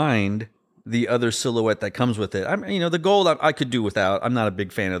don't mind the other silhouette that comes with it. The gold I could do without. I'm not a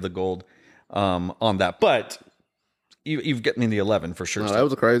big fan of the gold on that, but you've got me the 11 for sure. No, that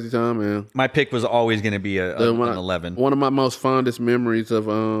was a crazy time, man. My pick was always going to be an 11. One of my most fondest memories of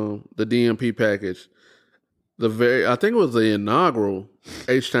the DMP package. I think it was the inaugural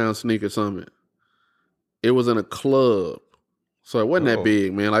H-Town Sneaker Summit. It was in a club. So it wasn't that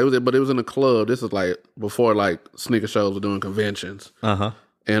big, man. But it was in a club. This is like before like sneaker shows were doing conventions.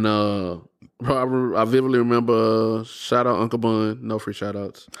 And I vividly remember shout out Uncle Bun, no free shout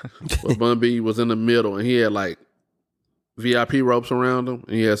outs. But Bun B was in the middle and he had like VIP ropes around him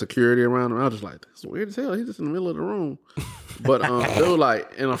and he had security around him. I was just like, that's weird as hell. He's just in the middle of the room. But dude,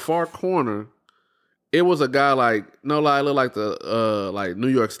 like in a far corner, it was a guy like, no lie, looked like the like New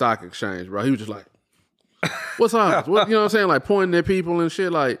York Stock Exchange, bro. He was just like, What's up? What, you know what I'm saying? Like pointing at people and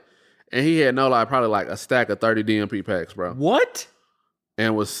shit. Like, and he had probably like a stack of 30 DMP packs, bro. What?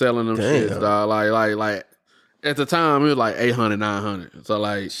 And was selling them shits, dog. Like at the time it was like 800, 900. So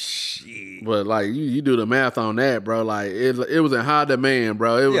like, but like you do the math on that, bro. Like it was in high demand,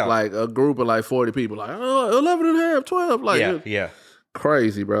 bro. It was like a group of like 40 people, like 11 and a half, 12. Like,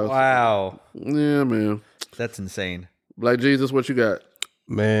 crazy, bro. Wow. Yeah, man. That's insane. Black Jesus, what you got?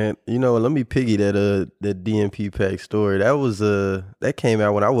 Man, let me piggy that DMP pack story. That was that came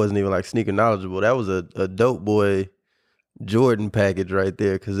out when I wasn't even like sneaker knowledgeable. That was a dope boy Jordan package right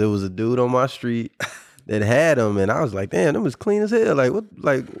there, because it was a dude on my street that had them, and I was like, damn, them was clean as hell. Like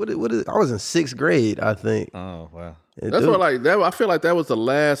what is I was in 6th grade, I think. Oh wow. And That's what like that. I feel like that was the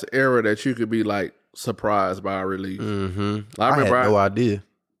last era that you could be like surprised by a release. Mm-hmm. I remember had no idea.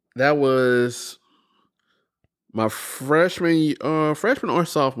 That was my freshman or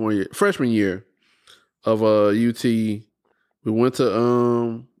sophomore year, freshman year of UT. We went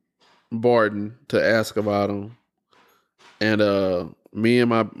to Barton to ask about them, and me and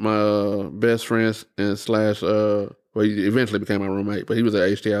my best friends and slash well, he eventually became my roommate, but he was at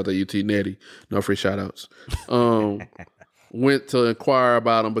HT out at UT Netty. No free shout outs. Went to inquire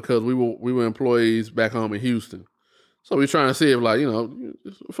about them because we were employees back home in Houston. So we trying to see if like,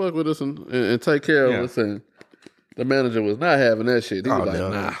 fuck with us and take care of us. And the manager was not having that shit. He was like,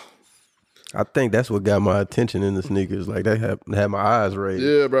 nah. I think that's what got my attention in the sneakers. Like they had my eyes raised.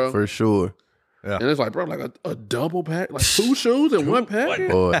 Yeah, bro. For sure. Yeah. And it's like, bro, like a double pack, like 2 shoes in one pack.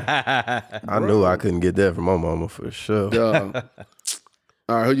 Boy, I knew I couldn't get that from my mama for sure. Yeah.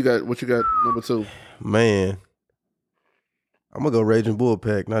 All right, who you got? What you got? Number 2. Man, I'm gonna go Raging Bull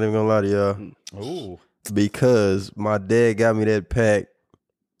pack. Not even gonna lie to y'all. Ooh. Because my dad got me that pack.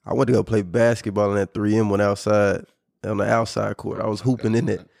 I went to go play basketball in that 3M one outside on the outside court. I was hooping in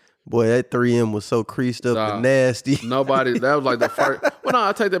it. Boy, that 3M was so creased up and nasty. Nobody. That was like the first. Well, no,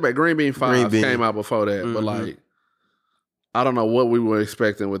 I take that back. Green Bean 5 came out before that, but like, I don't know what we were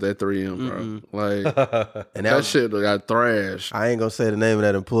expecting with that 3M, bro. Like, and that shit got thrashed. I ain't gonna say the name of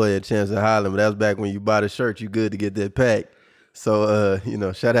that employee at Champs in Highland, but that was back when you buy the shirt, you good to get that pack. So,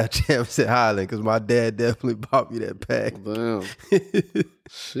 shout out Champs at Highland, because my dad definitely bought me that pack. Damn.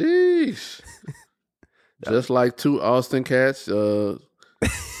 Sheesh. Just like 2 Austin cats, you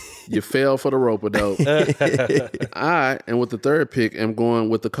fell for the rope-a-dope. And with the 3rd pick, am going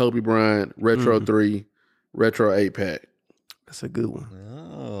with the Kobe Bryant Retro 3 Retro 8-pack. That's a good one.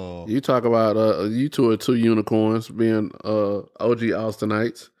 Oh. You talk about you two are 2 unicorns being OG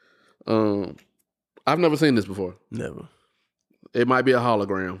Austinites. I've never seen this before. Never. It might be a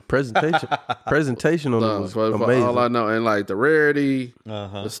hologram. Presentation on it was amazing. For all I know, and like the rarity,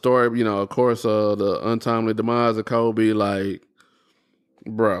 the story, of course, the untimely demise of Kobe, like,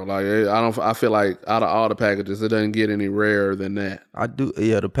 bro, like I feel like out of all the packages, it doesn't get any rarer than that. I do,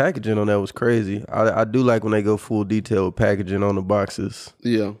 the packaging on that was crazy. I do like when they go full detail with packaging on the boxes.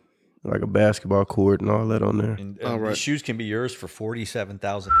 Yeah. Like a basketball court and all that on there. And the shoes can be yours for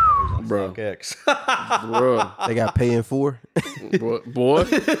 $47,000 on StockX. Bro. They got paying for? Boy.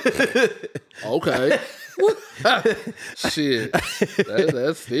 Okay. Shit.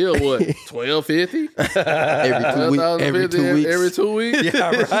 That's still what? $1,250? Every 2 weeks.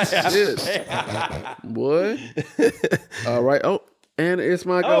 Yeah, right. Shit. Boy. All right. Oh, and it's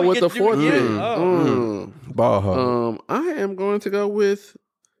my go with the 4th pick. Ball hog. I am going to go with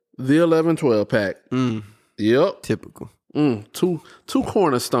the 11-12 pack. Yep. Typical. Two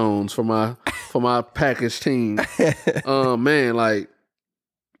cornerstones for my package team. Man, like,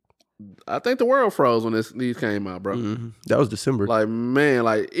 I think the world froze when these came out, bro. That was December. Like, man,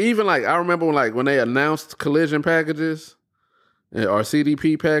 like, even like I remember when they announced collision packages or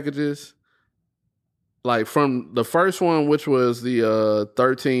CDP packages. Like from the first one, which was the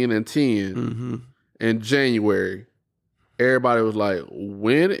 13 and 10 in January. Everybody was like,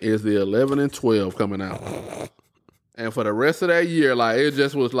 when is the 11 and 12 coming out? And for the rest of that year, like, it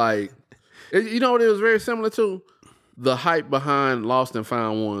just was like, you know what it was very similar to? The hype behind Lost and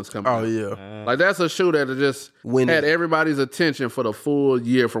Found Ones coming out. Oh, yeah. Like, that's a shoe that just had everybody's attention for the full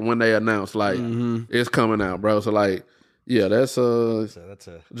year from when they announced, like, it's coming out, bro. So, like, yeah, that's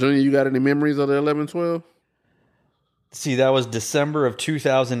Junior, you got any memories of the 11-12? See, that was December of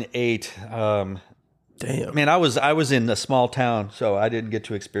 2008. Damn. Man, I was in a small town, so I didn't get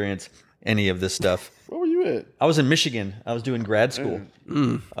to experience any of this stuff. Where were you at? I was in Michigan. I was doing grad school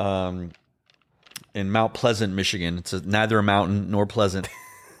in Mount Pleasant, Michigan. It's neither a mountain nor pleasant.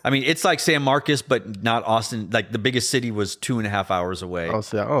 I mean, it's like San Marcos, but not Austin. Like the biggest city was 2.5 hours away.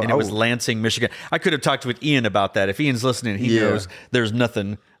 And it was Lansing, Michigan. I could have talked with Ian about that. If Ian's listening, he knows there's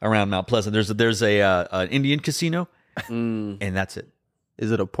nothing around Mount Pleasant. There's an Indian casino, and that's it.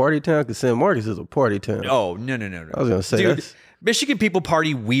 Is it a party town? Because San Marcos is a party town. Oh, no. I was going to say, dude, Michigan people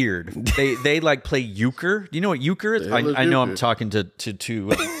party weird. They like play euchre. Do you know what euchre is? I know I'm talking to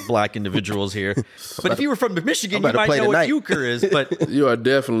two black individuals here. But if you were from Michigan, you might know what euchre is. But you are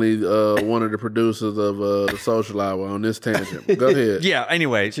definitely one of the producers of the Social Hour on this tangent. Go ahead. Yeah,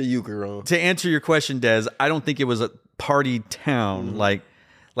 anyway. It's a euchre on. To answer your question, Des, I don't think it was a party town.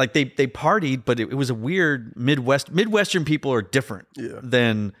 Like they partied, but it was a weird Midwestern people are different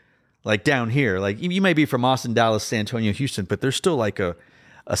than like down here. Like you may be from Austin, Dallas, San Antonio, Houston, but there's still like a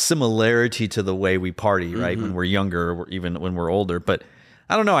similarity to the way we party, right? When we're younger or even when we're older. But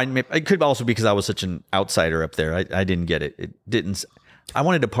I don't know. It could also be because I was such an outsider up there. I didn't get it. It didn't. I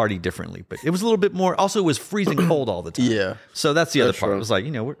wanted to party differently, but it was a little bit more. Also, it was freezing cold all the time. Yeah. So that's the other part. It was like,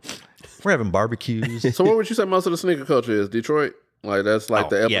 we're having barbecues. So what would you say most of the sneaker culture is? Detroit? Like that's like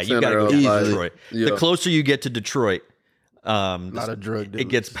the epicenter you gotta go of to Detroit. Yeah. The closer you get to Detroit, not a drug deal. It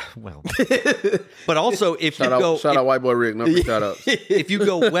gets but also if shout out white boy Rick, no shout outs. If you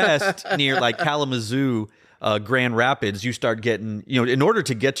go west near like Kalamazoo, Grand Rapids, you start getting, in order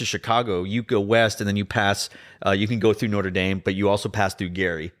to get to Chicago, you go west and then you pass. You can go through Notre Dame, but you also pass through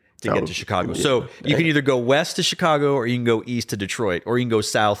Gary to get to Chicago. Yeah. So you can either go west to Chicago or you can go east to Detroit, or you can go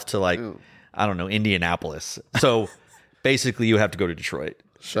south to I don't know, Indianapolis. So. Basically, you have to go to Detroit.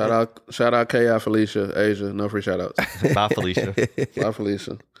 Shout out K.I. Felicia, Asia. No free shout outs. Bye, Felicia. Bye,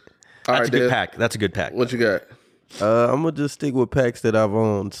 Felicia. That's a good pack. That's a good pack. What you got? I'm going to just stick with packs that I've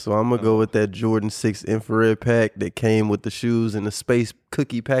owned. So I'm going to go with that Jordan 6 infrared pack that came with the shoes and the space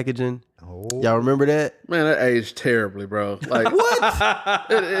cookie packaging. Oh. Y'all remember that? Man, that aged terribly, bro. Like what?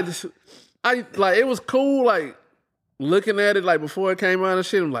 It was cool, like looking at it like before it came out and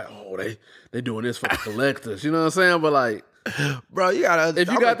shit. I'm like, oh, they doing this for the collectors, you know what I'm saying? But like, bro, you gotta. If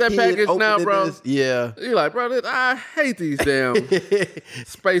you got that package now, bro, you're like, bro, I hate these damn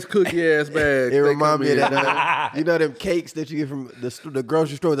space cookie ass bags. It remind me of that. Them cakes that you get from the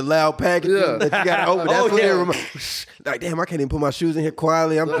grocery store, the loud packaging that you gotta open. That's what it reminds. Like, damn, I can't even put my shoes in here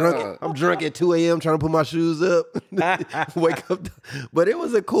quietly. I'm drunk at 2 a.m. trying to put my shoes up. Wake up, but it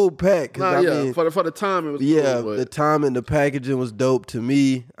was a cool pack. For the time it was. Yeah, cool, the time and the packaging was dope to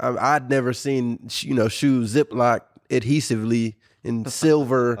me. I'd never seen shoes Ziploc adhesively in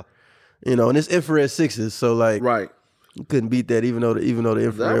silver, and it's infrared 6s. So like, right, you couldn't beat that. Even though the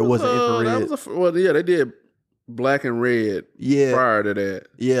infrared wasn't infrared. They did black and red. Yeah, prior to that.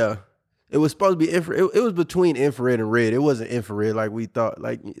 Yeah, it was supposed to be infrared. It was between infrared and red. It wasn't infrared like we thought.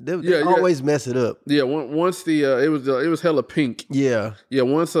 Like they always mess it up. Yeah, once it was hella pink. Yeah, yeah.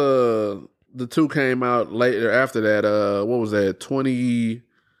 Once the two came out later after that. What was that?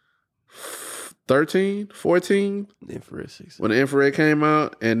 2013, 14? Infrared 6. When the infrared came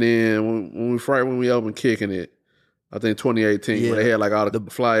out, and then when we opened Kicking It, I think 2018, where they had like all the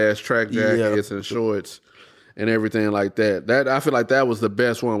fly ass track jackets and shorts and everything like that. That I feel like that was the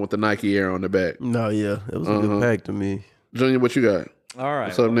best one with the Nike Air on the back. No, yeah, it was a good pack to me. Junior, what you got? All right,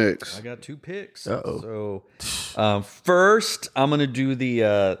 what's up next? I got 2 picks. Uh-oh. So first, I'm gonna do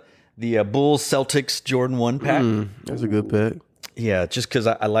the Bulls Celtics Jordan 1 pack. That's a good pack. Yeah, just because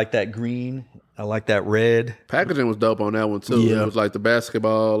I like that green. I like that red. Packaging was dope on that one, too. Yeah. It was like the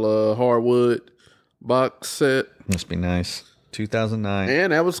basketball hardwood box set. Must be nice. 2009.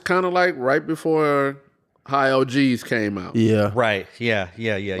 And that was kind of like right before High OGs came out. Yeah. Right. Yeah.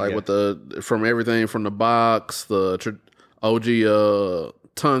 Like with from everything from the box, the OG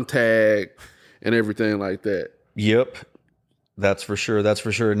tongue tag, and everything like that. Yep. That's for sure.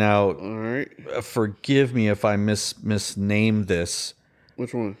 Now, all right. Forgive me if I misnamed this.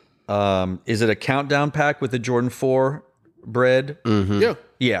 Which one? Is it a countdown pack with the Jordan 4 bread? Mm-hmm.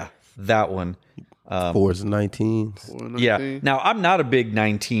 Yeah, that one. 4s and 19s. Yeah. Now, I'm not a big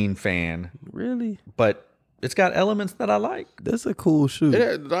 19 fan. Really? But it's got elements that I like. That's a cool shoe.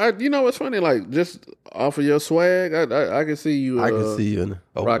 You know what's funny? Like, just off of your swag, I can see you. I can see you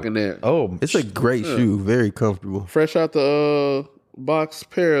rocking that. Oh, it's a great shoe. Very comfortable. Fresh out the box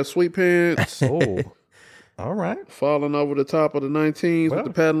pair of sweet pants. Oh, all right. Falling over the top of the 19s with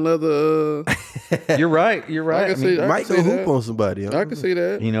the patent leather. You're right. I can might go hoop on somebody. I can see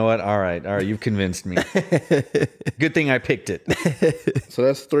that. You know what? All right. You've convinced me. Good thing I picked it. So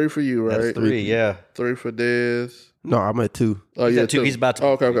that's 3 for you, right? That's 3, yeah. 3 for Dez. No, I'm at 2. Oh, yeah, 2. He's about to.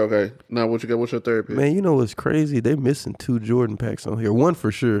 Oh, okay. Now, what you got? What's your third pick? Man, you know what's crazy? They missing 2 Jordan packs on here. 1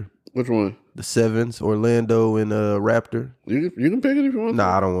 for sure. Which one? The 7s, Orlando and Raptor. You can pick it if you want.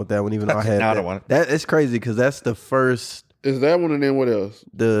 Nah, I don't want that one. Even though I had I don't want it. That it's crazy because that's the first. Is that one and then what else?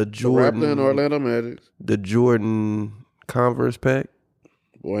 The Jordan, The Raptor and Orlando Magic. the Jordan Converse pack.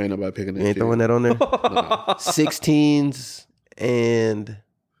 Boy, ain't nobody picking that. You ain't throwing that on there. 16s and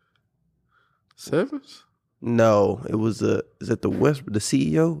 7s? no, it was is that the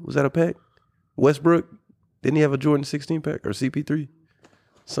CEO? Was that a pack? Westbrook? Didn't he have a Jordan 16 pack or CP3?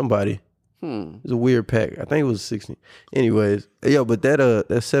 Somebody. It was a weird pack. I think it was 16. Anyways, but that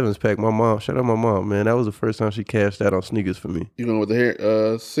 7s pack, my mom, shout out my mom, man. That was the first time she cashed out on sneakers for me. You going with the hair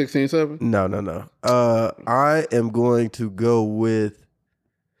 16-7? No. I am going to go with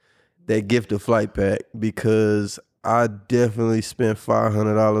that gift of flight pack because I definitely spent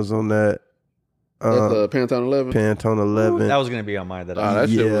 $500 on that. That's Pantone 11? Pantone 11. That was going to be on mine. That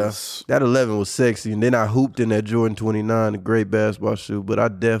shit was... That 11 was sexy. And then I hooped in that Jordan 29, a great basketball shoe. But I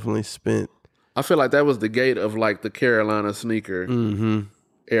definitely spent... I feel like that was the gate of like the Carolina sneaker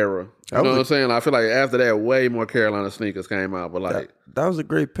era. You know what I'm saying? I feel like after that, way more Carolina sneakers came out. But like... That was a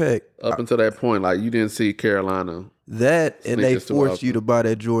great pack. Up until that point, like you didn't see Carolina... That and they forced you to buy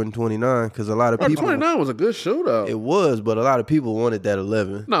that Jordan 29 because a lot of people. 29 was a good shoe though. It was, but a lot of people wanted that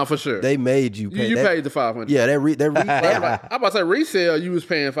 11. No, for sure. They made you pay. You paid the $500. Yeah, I'm about to say resale. You was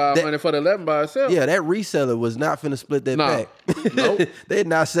paying $500 for the 11 by itself. Yeah, that reseller was not finna split that pack. Nope. They're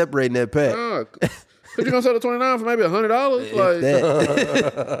not separating that pack. Cause you gonna sell the 29 for maybe $100.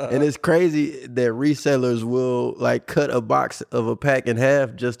 Like and it's crazy that resellers will like cut a box of a pack in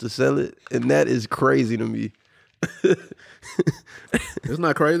half just to sell it, and that is crazy to me. It's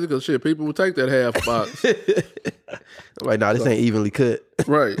not crazy because shit, people will take that half box. I'm like, nah, this ain't evenly cut.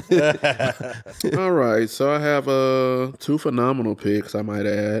 Right. All right. So I have 2 phenomenal picks, I might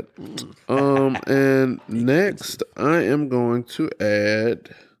add. And next I am going to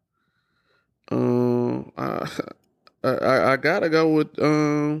add. I gotta go with.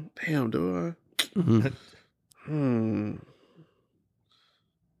 Damn, do I?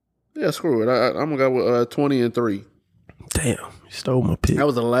 Yeah, screw it. I'm gonna go with 20 and 3. Damn, you stole my pick. That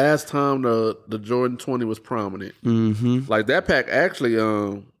was the last time the Jordan 20 was prominent. Like that pack actually,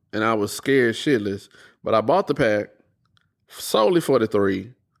 and I was scared shitless, but I bought the pack solely for the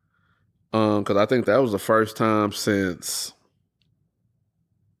 3, because I think that was the first time since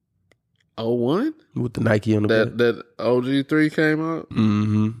 01 with the Nike on the back. that OG 3 came out.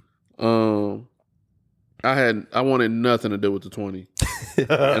 I wanted nothing to do with the 20.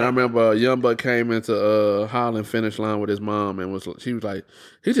 And I remember Young Buck came into Holland finish line with his mom and she was like,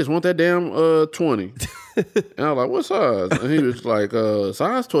 he just want that damn 20. And I was like, what size? And he was like,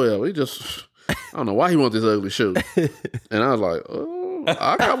 size 12. He just, I don't know why he want this ugly shoe. And I was like, oh,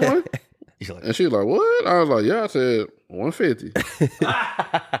 I got one. And she was like, what? I was like, yeah. I said 150.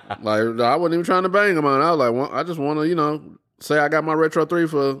 Like I wasn't even trying to bang him on. I was like, I just want to, say I got my Retro 3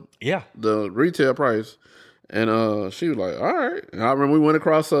 for the retail price. And she was like, all right. And I remember we went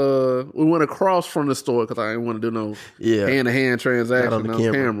across from the store because I didn't want to do no hand-to-hand transaction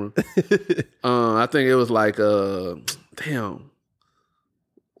on camera. I think it was like damn.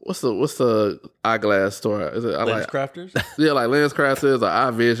 What's the eyeglass store? Is it Lens Crafters? Yeah, like Lens Crafters or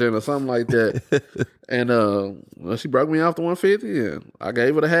iVision or something like that. And she broke me off to 150 and I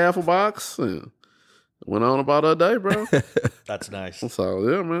gave her the half a box and went on about her day, bro. That's nice. So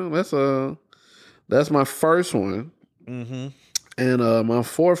yeah, man, that's my first one. And my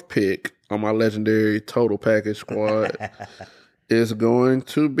 4th pick on my legendary total package squad is going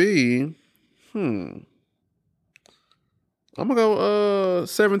to be, I'm gonna go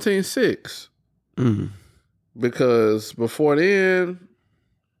 17.6. Because before then,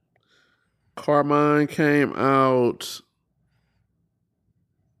 Carmine came out.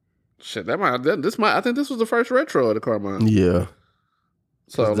 Shit, I think this was the first retro of the Carmine. Yeah.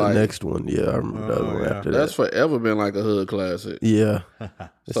 So the like next one, I remember the other one after that. That's forever been like a hood classic. Yeah. The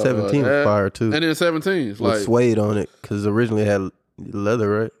 17 was fire too. And then 17's with like suede on it because originally it had leather,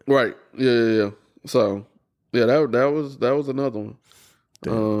 right? Right. Yeah. So yeah, that was another one.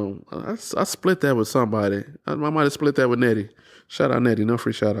 I split that with somebody. I might have split that with Nettie. Shout out Nettie, no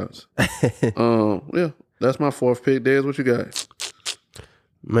free shout outs. Yeah, that's my 4th pick. Dez, what you got?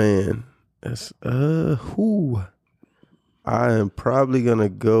 Man, that's I am probably gonna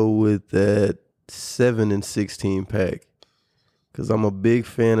go with that 7 and 16 pack because I'm a big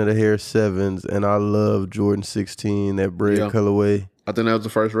fan of the Hair 7s and I love Jordan 16, that bread colorway. I think that was the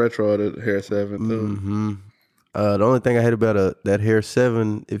first retro of the Hair 7 too. The only thing I hate about that Hair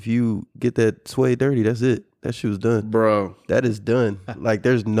 7, if you get that suede dirty, that's it. That shoe's done. Bro. That is done. Like,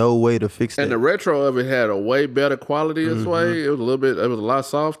 there's no way to fix that. And the retro of it had a way better quality of suede. It was a lot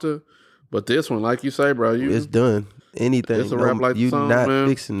softer. But this one, like you say, bro, it's done. Anything. It's a wrap like the you song, not man.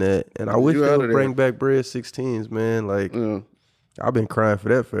 fixing that. And I wish they would bring back Bread 16s, man. Like, I've been crying for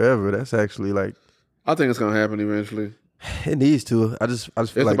that forever. That's actually like, I think it's gonna happen eventually. it needs to. I just feel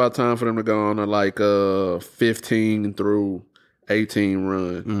It's like about time for them to go on a like 15 through 18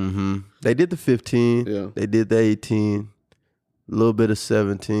 run. they did the 15. Yeah. They did the 18. A little bit of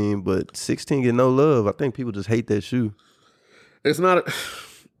 17, but 16 get no love. I think people just hate that shoe. It's not.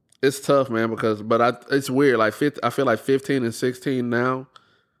 It's tough, man, it's weird. Like I feel like 15 and 16 now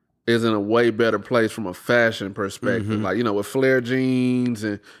is in a way better place from a fashion perspective. Like, you know, with flare jeans,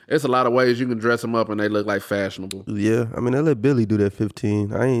 and it's a lot of ways you can dress them up and they look like fashionable. Yeah, I mean, they let Billy do that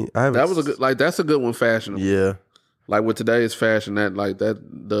 15. I haven't. That was that's a good one, fashionable. Yeah. Like with today's fashion, that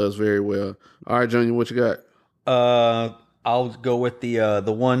does very well. All right, Junior, what you got? I'll go with the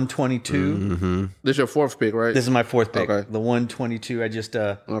 122. This your fourth pick, right? This is my fourth pick. Okay. The 122. I just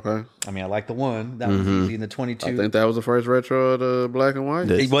Okay. I mean, I like the one. That was easy. And the 22. I think that was the first retro of the black and white.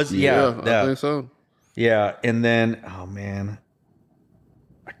 It was, yeah. I think so. Yeah, and then oh man,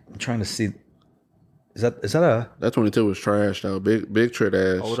 I'm trying to see. Is that a? That 22 was trash though. Big trick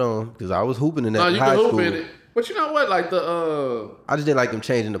ass. Hold on, because I was hooping in that No, in you high can hoop school. in it. But you know what? Like the I just didn't like them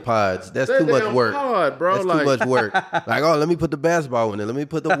changing the pods. That's that too much damn work. pod, bro. That's like, too much work. Like, oh, let me put the basketball one in. Let me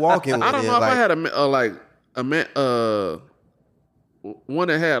put the walking one in. I don't know if I had one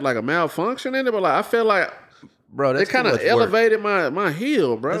that had like a malfunction in it, but like I feel like bro, that's it kind too of much elevated my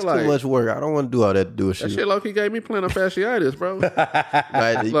heel, bro. That's like too much work. I don't want to do all that to do a shoe. that shit low key gave me plantar fasciitis, bro.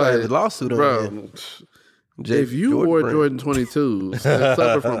 Like, you got a lawsuit on bro. there. If you wore brand. Jordan 22s and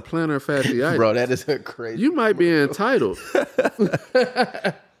suffer from plantar fasciitis, Bro, that is crazy. you might be entitled.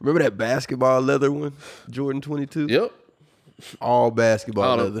 Remember that basketball leather one? Jordan 22? Yep. All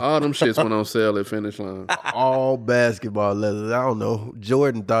basketball leather. All them shits went on sale at Finish Line. All basketball leather. I don't know.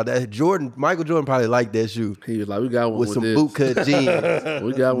 Jordan thought that. Michael Jordan probably liked that shoe. He was like, we got one With with some this. bootcut jeans.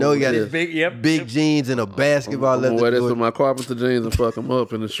 We got one No, with he got this. big jeans and a basketball I'm gonna leather. wear this Jordan. with my carpenter jeans and fuck them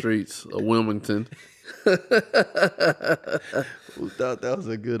up in the streets of Wilmington. Who thought that was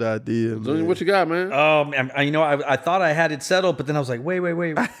a good idea, man? Junior, what you got, man? I thought I had it settled, but then I was like, wait.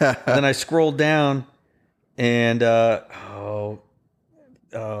 And then I scrolled down, and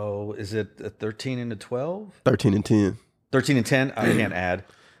is it a 13 and a 12? 13 and 10. 13 and 10. I can't add.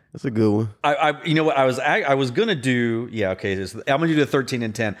 That's a good one. You know what I was gonna do? Yeah, okay. I'm gonna do the 13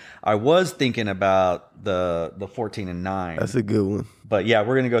 and 10. I was thinking about the 14 and 9. That's a good one. But yeah,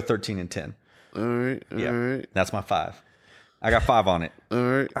 we're gonna go 13 and 10. All right. That's my 5. I got 5 on it. All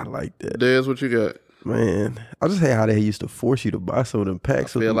right. I like that. Dez, what you got? Man, I just hate how they used to force you to buy some of them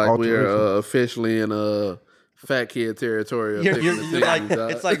packs. I feel like we're officially in fat kid territory. Of You're like,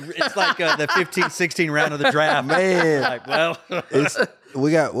 it's like the 15-16 round of the draft. Man. Like, well,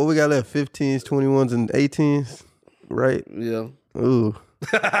 we got left? 15s, 21s, and 18s, right? Yeah. Ooh.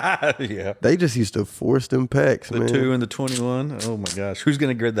 yeah. They just used to force them packs, The man. 2 and the 21. Oh my gosh, who's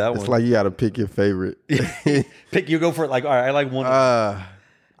gonna grid that It's one? like you got to pick your favorite. You go for it. Like, all right, I like one.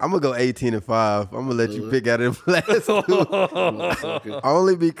 I'm gonna go 18 and 5. I'm gonna let you pick out of them last two.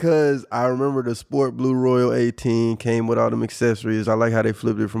 Only because I remember the Sport Blue Royal 18 came with all them accessories. I like how they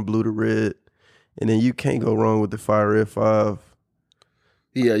flipped it from blue to red, and then you can't go wrong with the Fire Red 5.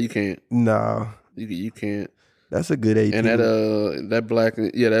 Yeah, you can't. Nah, You can't. that's a good 18. And that black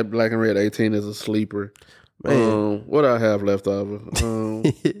and red 18 is a sleeper. Man. What I have left over?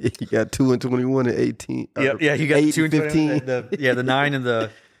 You got 2 and 21 and 18. Yeah, you got 8 2 and and 15. 15. The 9 and the.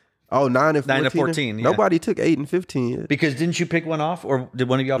 Oh, 9 and 14. 9 and 14, yeah. Nobody took 8 and 15 yet. Because didn't you pick one off, or did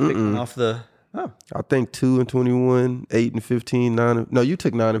one of y'all pick one off the? Oh, I think 2 and 21, 8 and 15, 9 and... No, you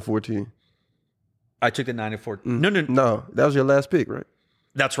took 9 and 14. I took the 9 and 14. No, No, that was your last pick, right?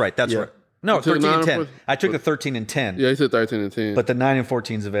 that's right. That's Yeah. right. No, You took 13 and 9 10. and 14? I took the 13 and 10. Yeah, he said 13 and 10. But the 9 and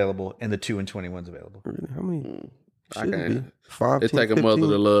 14 is available, and the 2 and 21 is available. Really? How many? I Should can't. be 5, It 10, take a mother 15?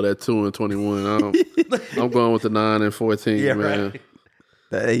 to love that 2 and 21. I'm going with the 9 and 14, Yeah, man. right.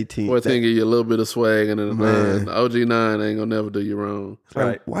 That 18. 14 give you a little bit of swag, and then the Man. 9. The OG 9 ain't gonna never do you wrong. Like,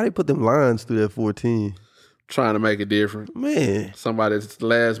 Right. why they put them lines through that 14? Trying to make it different. Man. Somebody's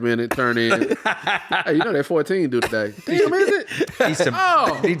last minute turn in. Hey, you know that 14 do today. Damn, is it?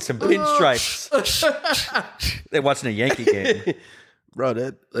 Need some pinstripes. They're watching a Yankee game. bro.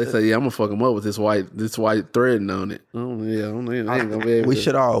 They say, yeah, I'm gonna fuck them up with this white threading on it. Oh yeah, I ain't gonna be able we to.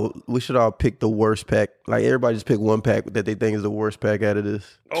 should all pick the worst pack. Like everybody just pick one pack that they think is the worst pack out of this.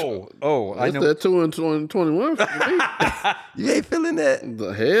 Oh, I That's know. that 2 and 21 for me. You ain't feeling that?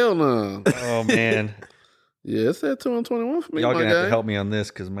 The hell no. Oh man, Yeah, it's that 2 and 21 for me. y'all my gonna have guy. to help me on this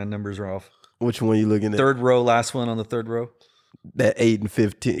because my numbers are off. Which one you looking at? Third row, last one on the third row. That 8 and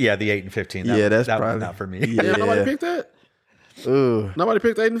 15. Yeah, the 8 and 15. Yeah, that's that probably one's not for me. Yeah, nobody picked that. Ugh. Nobody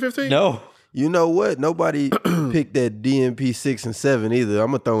picked 8 and 15. No. You know what? Nobody picked that DMP 6 and 7 either. I'm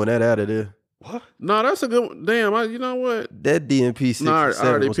gonna throwing that out of there. What? No, that's a good one. Damn, you know what? That DMP 6 Nah, and I 7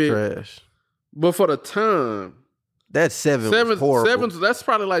 already was picked- trash. But for the time, That 7 was horrible. sevens. That's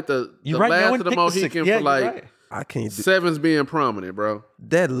probably like the You're right. No last one of the picked the six. Mohican Yeah, for like you're right. I can't do sevens being prominent, bro.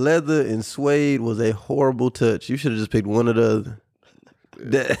 that. Leather and suede was a horrible touch. You should have just picked one or the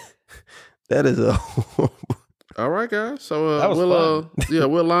other. That is a horrible. All right, guys. So That was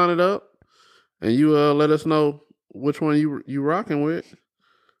we'll line it up, and you let us know which one you rocking with.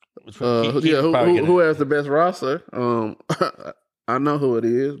 Who has the best roster? I know who it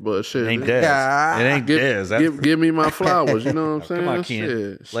is, but shit, It ain't Dez. Yeah. It ain't Dez. That's give me my flowers. You know what I'm saying? Come on, Ken.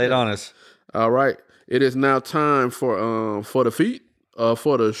 Shit, Lay it shit. on us. All right, it is now time for the feet,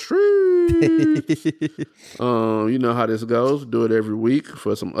 for the street. You know how this goes. Do it every week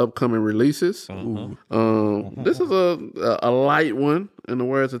for some upcoming releases. This is a light one, in the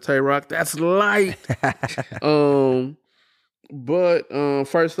words of Tay Rock. That's light. But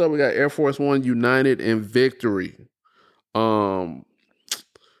first up, we got Air Force One United in victory.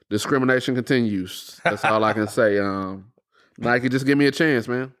 Discrimination continues. That's all I can say. Nike, just give me a chance,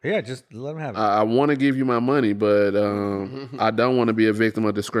 man. Yeah, just let him have it. I want to give you my money, but I don't want to be a victim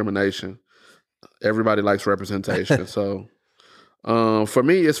of discrimination. Everybody likes representation. So for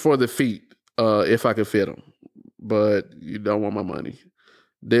me, it's for the feet, if I can fit them. But you don't want my money.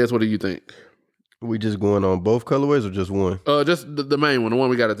 Des, what do you think? We just going on both colorways or just one? Just the main one, the one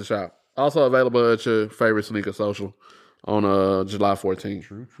we got at the shop. Also available at your favorite sneaker social on July 14th.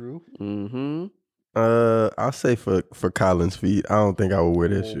 True. Mm-hmm. I'll say for Colin's feet. I don't think I would wear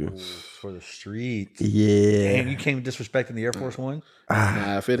that shoe. For the street. Yeah. Damn, you came disrespecting the Air Force One?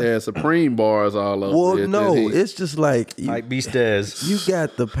 Nah, if it had Supreme bars all over Well, it, no, then it's just like Hype Beast Dez. you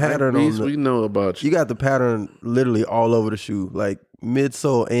got the pattern Beast, on we know about you. you got the pattern literally all over the shoe, like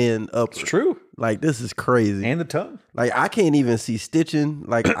midsole and upper. It's true. Like this is crazy. And the tongue. Like I can't even see stitching.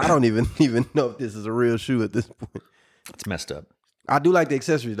 Like I don't even know if this is a real shoe at this point. It's messed up. I do like the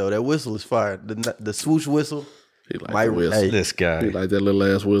accessories though. That whistle is fire. The swoosh whistle. He like My- the whistle. hey. This guy. He like that little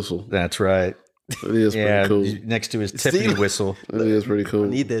ass whistle. That's right. It is Yeah, pretty cool. next to his Tiffany whistle. It is pretty cool. I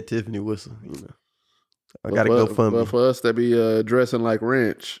need that Tiffany whistle. You know. I gotta go fund But me. for us to be dressing like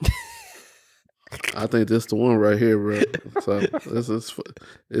ranch, I think this the one right here, bro. So this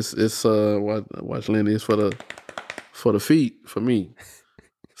is watch Lenny. It's for the feet for me.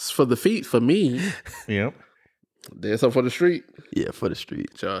 It's for the feet for me. Yep. That's up for the street. Yeah, for the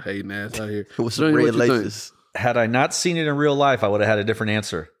street. Y'all hating ass out here. With some Junior, red what you think? laces. Had I not seen it in real life, I would have had a different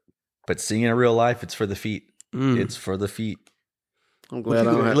answer. But seeing it in real life, it's for the feet. It's for the feet. I'm glad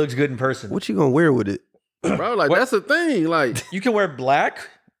I don't It have, looks good in person. What you gonna wear with it? bro. Like What? that's the thing. Like You can wear black.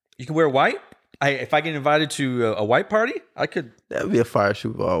 You can wear white. If I get invited to a white party, I could. That would be a fire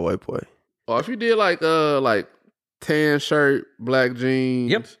shoe for all white boy. or if you did like tan shirt, black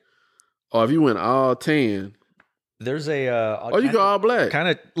jeans. Yep. Or if you went all tan. There's a. Or you go all black. Kind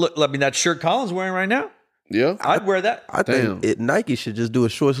of look. I mean, that shirt Colin's wearing right now. Yeah. I'd wear that. I Damn. think Nike should just do a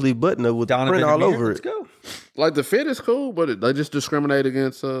short sleeve button up with the Donovan print all Demir, over let's it. go. Like the fit is cool, but they just discriminate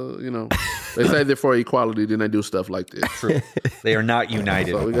against they say they're for equality, then they do stuff like this. True. They are not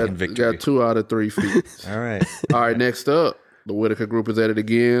united So we in victory. got 2 out of 3 feet. All right. All right, next up, the Whitaker group is at it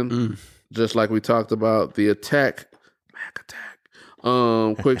again. Just like we talked about, the Mac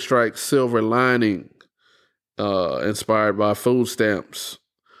Attack. Quick Strike Silver Lining, inspired by food stamps.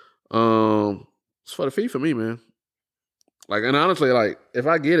 It's for the feet for me, man. Like, and honestly, like, if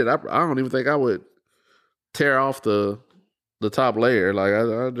I get it, I don't even think I would tear off the top layer. Like,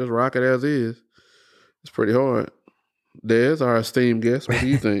 I just rock it as is. It's pretty hard. Des, our esteemed guest, what do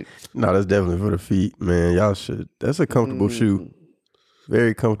you think? No, that's definitely for the feet, man. Y'all should. That's a comfortable shoe.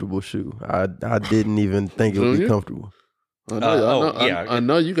 Very comfortable shoe. I didn't even think it would be Junior? comfortable. I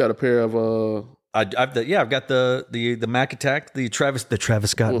know you got a pair of I've got the Mac Attack, the Travis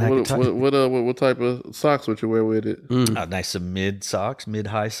Scott Mac Attack. what type of socks would you wear with it? Nice some mid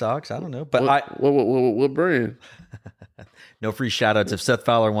high socks. I don't know, but What brand? no free shout outs. If Seth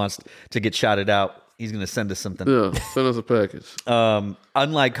Fowler wants to get shouted out, he's going to send us something. Yeah, send us a package.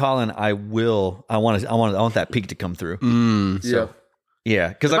 Unlike Colin, I want that peak to come through. Yeah. Yeah,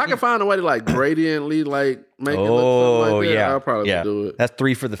 because If I can find a way to like gradiently like make it look something like that, I'll probably do it. That's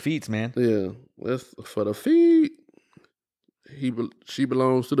 3 for the feet, man. Yeah, that's for the feet. She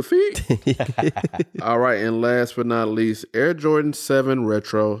belongs to the feet. All right, and last but not least, Air Jordan 7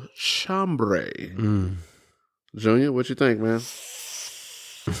 Retro Chambray. Junior, what you think, man?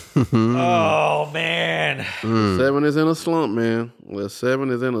 Oh man, 7 is in a slump, man. Well, 7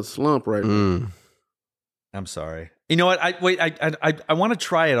 is in a slump right now. I'm sorry. You know what? I want to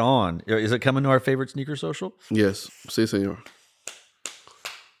try it on. Is it coming to our favorite sneaker social? Yes, si, senor.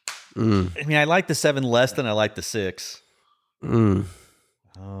 I mean, I like the 7 less than I like the 6.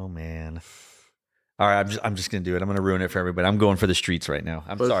 Oh man. All right, I'm just gonna do it. I'm gonna ruin it for everybody. I'm going for the streets right now.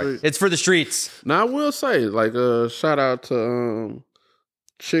 I'm sorry. It's for the streets. Now I will say, like, shout out to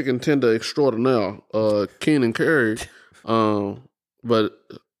chicken tender extraordinaire, Keenan Curry. But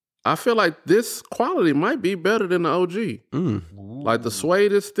I feel like this quality might be better than the OG. Like the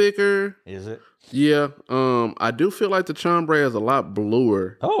suede is thicker. Is it? Yeah. I do feel like the chambray is a lot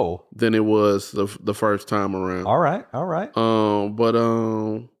bluer. Than it was the first time around. All right. But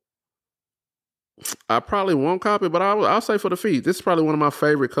I probably won't copy, but I'll say for the feet, this is probably one of my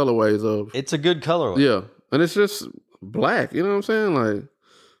favorite colorways of. It's a good colorway. Yeah, and it's just black. You know what I'm saying? Like,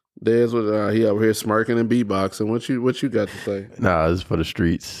 Dez was he over here smirking and beatboxing. What you got to say? Nah, it's for the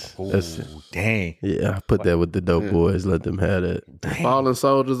streets. Dang. Yeah, I put that with the dope boys. Let them have it. Fallen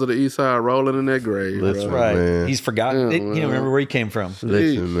soldiers of the East Side rolling in that grave. That's bro. Right. Man. He's forgotten. He don't remember where he came from.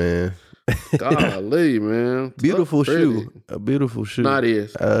 Listen, man. Golly, man. Beautiful shoe. A beautiful shoe. Not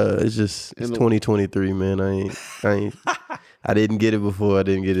is. It's 2023, man. I didn't get it before. I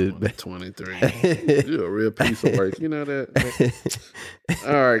didn't get it back. 23. You're a real piece of work. You know that?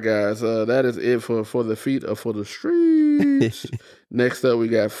 All right, guys. That is it for the feet or for the streets. Next up, we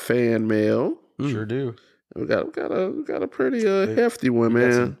got fan mail. Sure do. We got a pretty hefty one,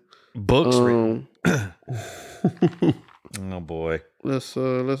 man. Books. Oh boy. Let's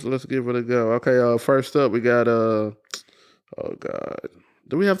give it a go. Okay. First up, we got oh god.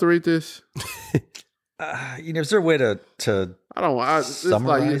 Do we have to read this? Is there a way to I don't. It's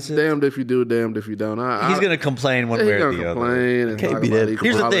like it's damned if you do, damned if you don't. He's gonna complain one way or the other. And Can't talk be about that.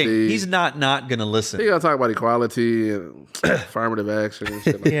 Here's the thing: equality. he's not gonna listen. He's gonna talk about equality and affirmative action and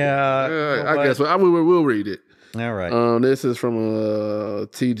shit. Like I guess we'll read it. All right. This is from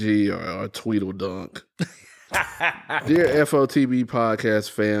TG or Tweedledunk. Dear FOTB podcast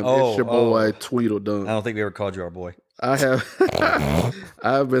fam, it's your boy Tweedledunk. I don't think we ever called you our boy. I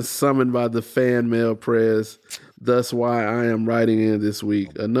have been summoned by the fan mail press. Thus why I am writing in this week.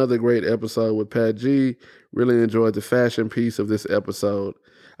 Another great episode with Pat G. Really enjoyed the fashion piece of this episode.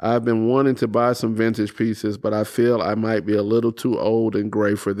 I've been wanting to buy some vintage pieces, but I feel I might be a little too old and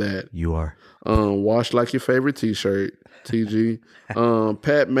gray for that. You are. Wash like your favorite t-shirt, TG.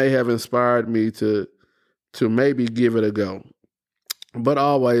 Pat may have inspired me to maybe give it a go. But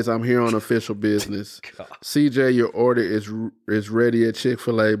always, I'm here on official business. CJ, your order is ready at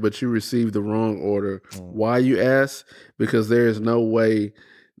Chick-fil-A, but you received the wrong order. Why, you ask? Because there is no way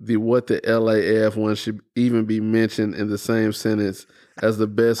what the LAF one should even be mentioned in the same sentence as the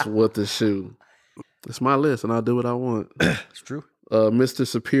best what the shoe. It's my list, and I'll do what I want. It's true. Mr.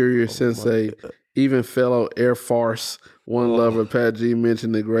 Superior Sensei, even fellow Air Force One lover Pat G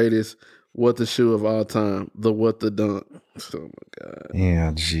mentioned the greatest what the shoe of all time, the what the dunk. Oh my God.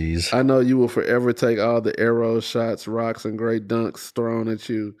 Yeah, jeez. I know you will forever take all the arrows, shots, rocks, and great dunks thrown at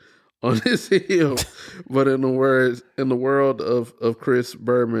you on this hill. But in the world of Chris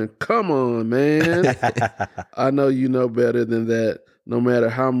Berman, come on, man. I know you know better than that. No matter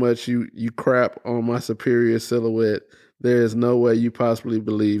how much you crap on my superior silhouette, there is no way you possibly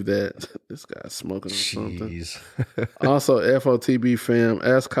believe that. This guy's smoking or something. Also, FOTB fam,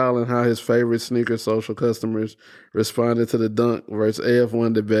 ask Colin how his favorite sneaker social customers responded to the dunk versus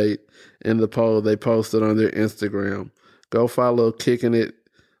AF1 debate in the poll they posted on their Instagram. Go follow Kicking It.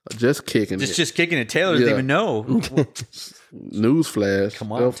 Just Kicking It. Just Kicking It. Taylor doesn't even know. Newsflash.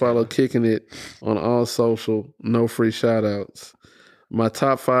 Come on, Go follow Taylor. Kicking It on all social. No free shout outs. My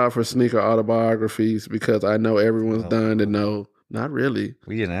top 5 for sneaker autobiographies because I know everyone's dying to know. Not really.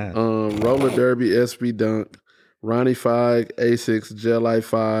 We didn't ask. Roller Derby, SB Dunk, Ronnie Fieg, A6, Jelly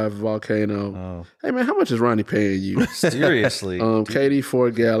 5, Volcano. Hey man, how much is Ronnie paying you? Seriously.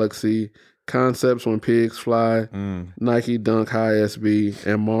 KD4 Galaxy, Concepts When Pigs Fly, Nike Dunk High SB,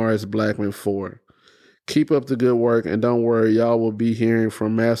 and Mars Blackman 4. Keep up the good work, and don't worry, y'all will be hearing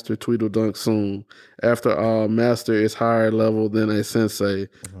from Master Tweedledunk soon. After all, Master is higher level than a sensei.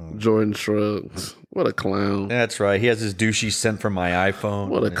 Jordan shrugs. What a clown. That's right. He has his douchey sent from my iPhone.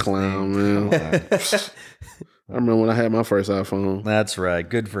 What a clown, man. I remember when I had my first iPhone. That's right.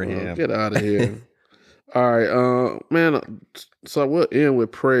 Good for him. Get out of here. All right, man. So we'll end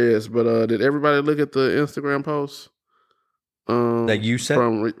with prayers, but did everybody look at the Instagram post? That you sent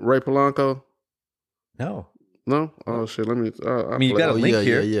from Ray Polanco? No. No? Oh shit! Let me. I mean, you got a link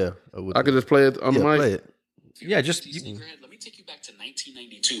here. Yeah. I could just play it on the mic. Play it. Yeah, just. Let me take you back to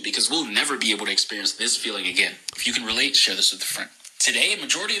 1992 because we'll never be able to experience this feeling again. If you can relate, share this with a friend. Today, a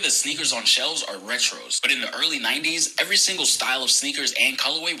majority of the sneakers on shelves are retros, but in the early 90s, every single style of sneakers and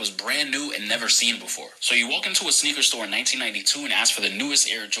colorway was brand new and never seen before. So you walk into a sneaker store in 1992 and ask for the newest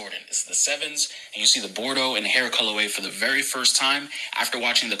Air Jordan. It's the 7s, and you see the Bordeaux and hair colorway for the very first time after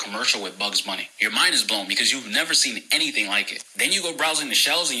watching the commercial with Bugs Bunny. Your mind is blown because you've never seen anything like it. Then you go browsing the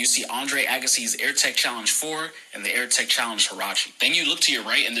shelves and you see Andre Agassi's Air Tech Challenge 4 and the Air Tech Challenge Huarache. Then you look to your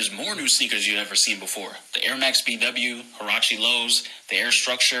right and there's more new sneakers you've never seen before. The Air Max BW, Huarache Lows, the Air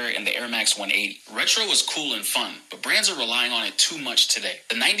Structure, and the Air Max 180. Retro was cool and fun, but brands are relying on it too much today.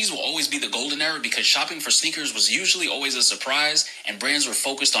 The 90s will always be the golden era because shopping for sneakers was usually always a surprise, and brands were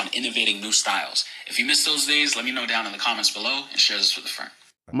focused on innovating new styles. If you missed those days, let me know down in the comments below and share this with a friend.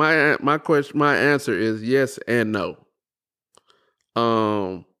 My answer is yes and no.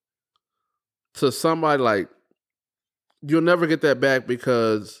 To somebody like, you'll never get that back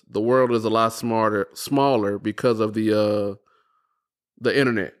because the world is a lot smaller because of the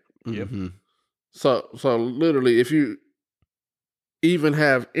internet. Yep. Mm-hmm. So literally, if you even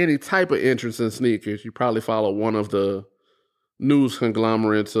have any type of interest in sneakers, you probably follow one of the news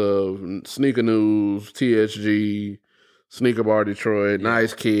conglomerates of Sneaker News, TSG, Sneaker Bar Detroit,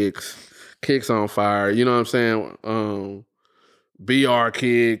 Nice Kicks, Kicks on Fire. You know what I'm saying? BR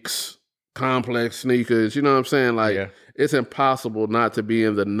Kicks, Complex Sneakers. You know what I'm saying? Like, it's impossible not to be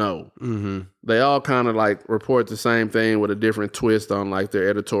in the know. Mm-hmm. They all kind of like report the same thing with a different twist on like their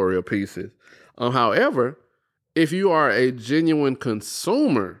editorial pieces. However, if you are a genuine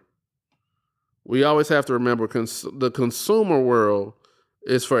consumer, we always have to remember the consumer world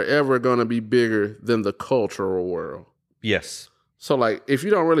is forever going to be bigger than the cultural world. Yes. So like, if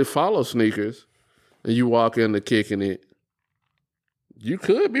you don't really follow sneakers and you walk into Kicking It, you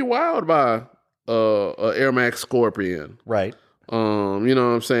could be wowed by a Air Max Scorpion. Right. You know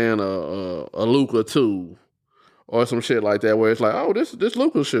what I'm saying? A Luka 2 or some shit like that where it's like, oh, this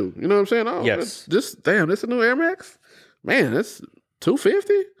Luka shoe. You know what I'm saying? Oh, yes. This a new Air Max? Man, it's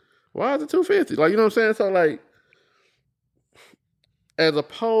 $250? Why is it $250? Like, you know what I'm saying? So like, as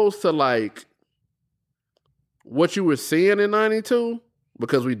opposed to like what you were seeing in 92,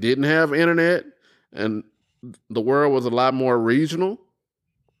 because we didn't have internet and the world was a lot more regional,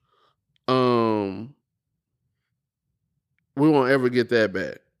 we won't ever get that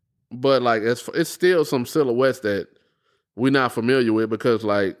back. But like, it's still some silhouettes that we're not familiar with because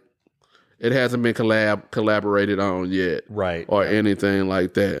like it hasn't been collaborated on yet, right? Or anything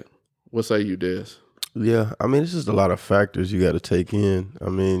like that. What say you, Des? Yeah, I mean, it's just a lot of factors you got to take in. I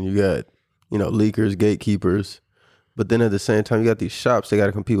mean, you got leakers, gatekeepers, but then at the same time, you got these shops. They got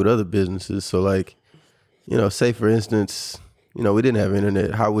to compete with other businesses. So like, say for instance, we didn't have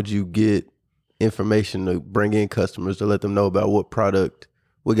internet. How would you get information to bring in customers to let them know about what product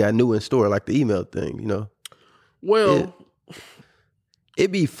we got new in store, like the email thing, Well,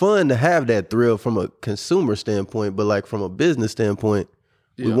 it'd be fun to have that thrill from a consumer standpoint, but like from a business standpoint,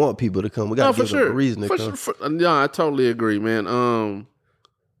 we want people to come. We got to give them a reason to come. Yeah, I totally agree, man.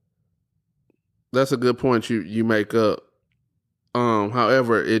 That's a good point you make up.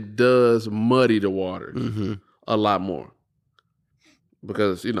 However, it does muddy the waters a lot more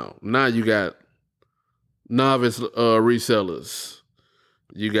because now you got novice resellers.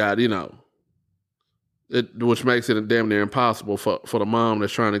 You got which makes it damn near impossible for the mom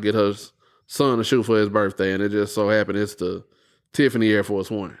that's trying to get her son a shoe for his birthday, and it just so happened it's the Tiffany Air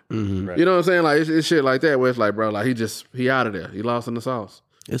Force One. Mm-hmm. Right. You know what I'm saying? Like it's shit like that where it's like, bro, like he out of there. He lost in the sauce.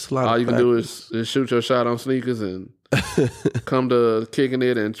 It's a lot. All of you can do is shoot your shot on sneakers and come to Kicking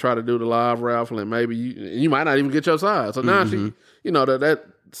It and try to do the live raffle, and maybe you might not even get your size. So now she, that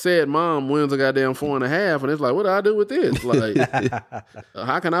said mom wins a goddamn 4.5, and it's like, what do I do with this? Like,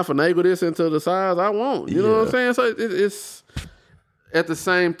 how can I finagle this into the size I want? You know what I'm saying? So it's at the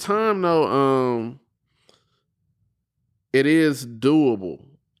same time though, it is doable,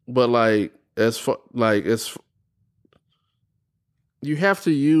 but like you have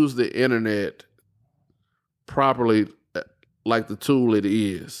to use the internet properly, like the tool it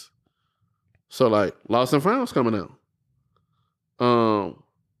is. So like Lost and Found's coming out.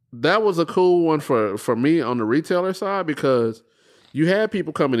 That was a cool one for me on the retailer side because you had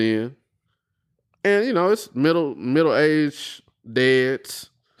people coming in and it's middle-aged dads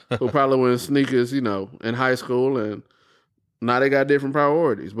who probably went sneakers, in high school, and now they got different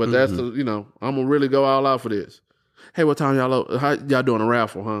priorities. But that's the, I'm gonna really go all out for this. Hey, what time how y'all doing a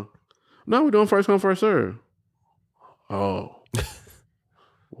raffle, huh? No, we're doing first come, first serve. Oh.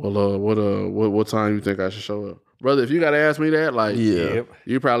 Well, what time you think I should show up? Brother, if you got to ask me that,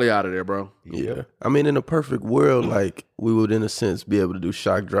 you probably out of there, bro. Yeah. I mean, in a perfect world, we would, in a sense, be able to do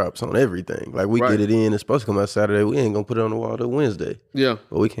shock drops on everything. Like, we get it in. It's supposed to come out Saturday. We ain't going to put it on the wall till Wednesday. Yeah.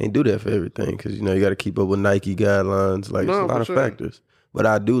 But we can't do that for everything because, you got to keep up with Nike guidelines. Like, it's a lot of factors. But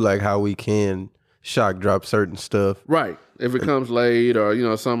I do like how we can shock drop certain stuff. Right. If it comes late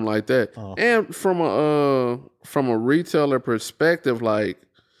or, something like that. And from a retailer perspective,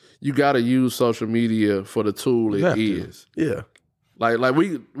 you got to use social media for the tool it is. Yeah. Like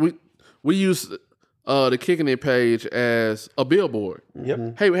we use the Kicking It page as a billboard.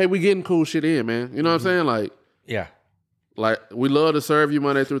 Yep. Hey, we getting cool shit in, man. You know what I'm saying? Yeah. We love to serve you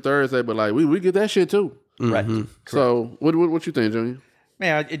Monday through Thursday, but we get that shit too. Right. So what you think, Junior?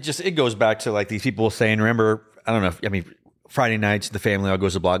 Man, it goes back to these people saying, remember, I don't know, Friday nights, the family all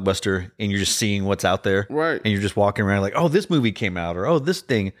goes to Blockbuster and you're just seeing what's out there. Right. And you're just walking around like, oh, this movie came out, or oh, this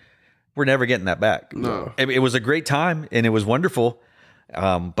thing. We're never getting that back. No. It was a great time and it was wonderful.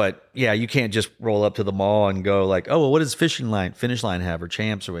 But yeah, you can't just roll up to the mall and go like, oh, well, what does Finish Line have, or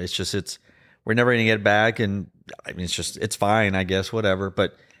Champs, or we're never going to get it back. And it's fine, I guess, whatever.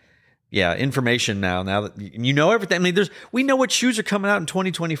 But yeah, information now that you know everything. We know what shoes are coming out in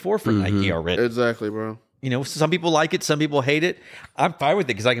 2024 for Nike already. Exactly, bro. Some people like it, some people hate it. I'm fine with it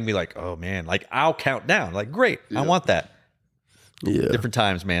because I can be like, oh man, I'll count down. Great, I want that. Yeah. Different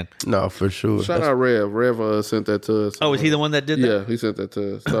times, man. No, for sure. Shout out Rev. Rev sent that to us. Oh, is he the one that did that? Yeah, he sent that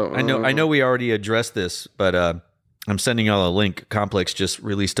to us. So, I know we already addressed this, but I'm sending y'all a link. Complex just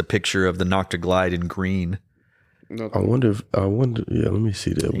released a picture of the Nocta Glide in green. I wonder, yeah, let me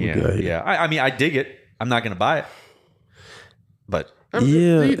see that. Yeah. I dig it. I'm not going to buy it. But do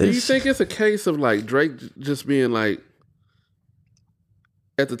you think it's a case of Drake just being at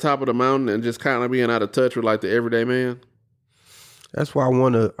the top of the mountain and just kind of being out of touch with the everyday man? That's why I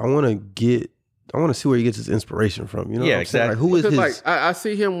want to see where he gets his inspiration from. Yeah, exactly. Who is his? I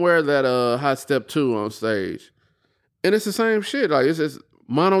see him wear that Hot Step 2 on stage, and it's the same shit. It's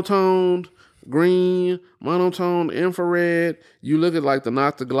monotoned green, monotoned infrared. You look at the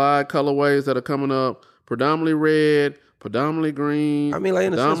Nocta Glide colorways that are coming up, predominantly red, predominantly green.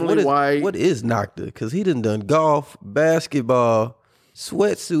 In a sense, white. What is Nocta? Because he done golf, basketball,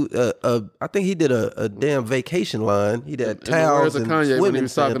 sweatsuit. I think he did a damn vacation line. He did towels and Kanye swimming when he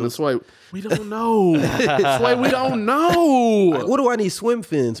was sandals. talking to Sway. We don't know. Sway, we don't know. What do I need swim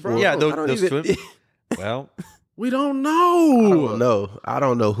fins for? Yeah, those swim. Well, we don't know. I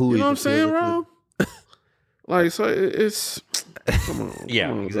don't know who. You know what I'm saying, bro? So it's. Come on. Yeah,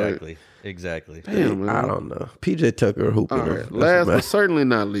 come on, exactly. Exactly. Damn, man. I don't know. PJ Tucker hooping. All right. Last but certainly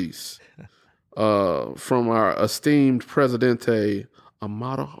not least, from our esteemed Presidente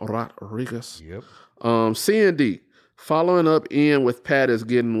Amado Rodriguez. Yep. C&D. Following up Ian with Pat is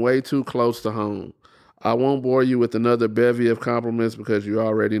getting way too close to home. I won't bore you with another bevy of compliments because you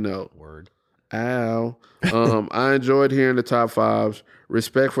already know. Word. Ow. I enjoyed hearing the top fives.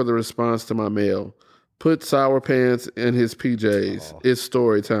 Respect for the response to my mail. Put sour pants in his PJs. Oh. It's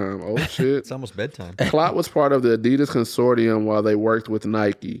story time. Oh, shit. It's almost bedtime. Clot was part of the Adidas consortium while they worked with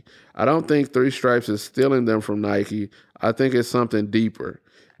Nike. I don't think Three Stripes is stealing them from Nike. I think it's something deeper.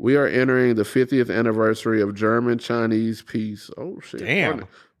 We are entering the 50th anniversary of German-Chinese peace. Oh, shit. Damn.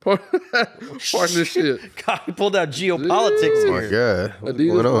 Partnership. God, he pulled out geopolitics here. Oh, my God.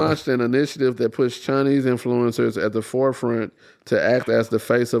 Adidas launched an initiative that pushed Chinese influencers at the forefront to act as the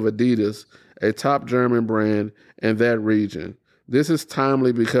face of Adidas, a top German brand in that region. This is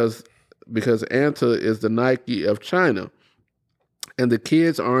timely because Anta is the Nike of China, and the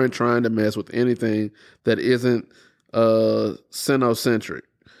kids aren't trying to mess with anything that isn't Sinocentric.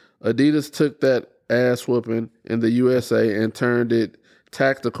 Adidas took that ass whooping in the USA and turned it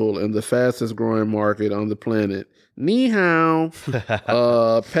tactical in the fastest growing market on the planet. Ni hao.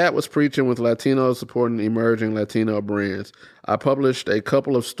 Pat was preaching with Latinos supporting emerging Latino brands. I published a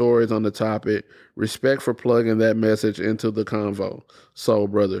couple of stories on the topic. Respect for plugging that message into the convo. So,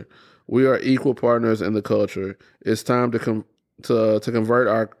 brother, we are equal partners in the culture. It's time to convert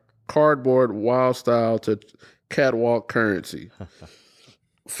our cardboard wild style to catwalk currency.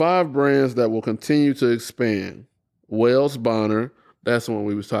 5 brands that will continue to expand. Wells Bonner. That's the one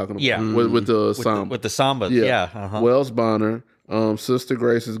we was talking about. Yeah. With the Samba. With the Samba. Yeah. Uh-huh. Wells Bonner. Sister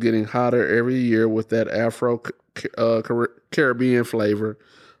Grace is getting hotter every year with that Afro Caribbean flavor.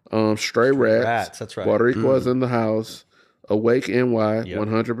 Stray Rats. That's right. Boricua in the house. Awake NY, Yep.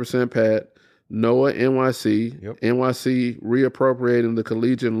 100% Pat. Noah NYC. Yep. NYC reappropriating the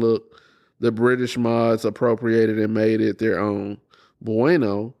collegiate look the British mods appropriated and made it their own.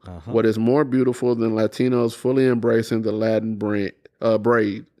 Bueno, what is more beautiful than Latinos fully embracing the Latin braid,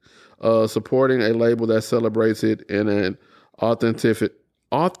 supporting a label that celebrates it in an authentic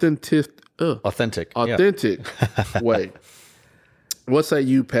way. What say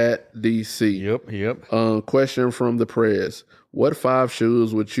you, Pat DC? Yep. Question from the press. What 5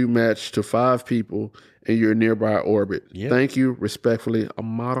 shoes would you match to 5 people in your nearby orbit? Yep. Thank you. Respectfully,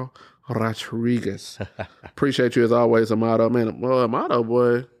 Amato Rodriguez. Appreciate you as always, Amato. Man, well, Amato,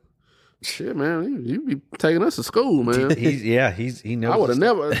 boy. Shit, man. You be taking us to school, man. He knows. I would have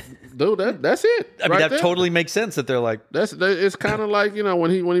never, dude. That's it. I mean, that totally makes sense that they're like. It's kind of like, you know,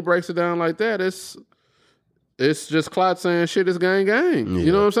 when he breaks it down like that, it's just Clot saying shit is gang. Yeah.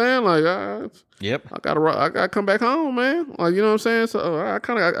 You know what I'm saying? Like, Yep. I gotta come back home, man. Like, you know what I'm saying? So I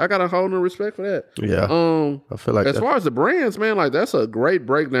got a whole new respect for that. Yeah. I feel like as far as the brands, man, like that's a great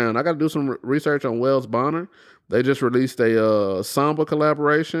breakdown. I got to do some research on Wells Bonner. They just released a Samba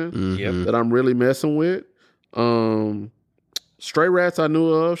collaboration that I'm really messing with. Stray Rats I knew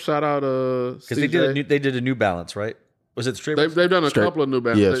of. Shout out because they did a New Balance, right? Was it Stray Rats? They've done a couple of New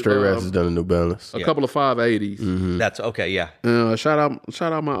Balance. Yeah, Stray Rats has done a New Balance. A couple of 580s. Mm-hmm. That's okay. Yeah. Shout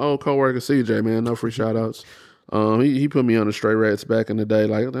out my old coworker CJ, man. No free shout outs. He put me on the Stray Rats back in the day,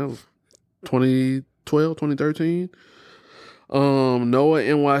 like that was 2012, 2013. Noah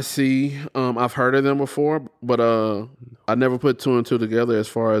NYC. I've heard of them before, but I never put 2 and 2 together as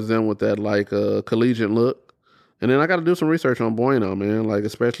far as them with that like collegiate look. And then I got to do some research on Bueno, man. Like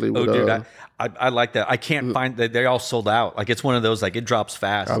especially with. Oh, dude, I like that. I can't find that they all sold out. Like it's one of those like it drops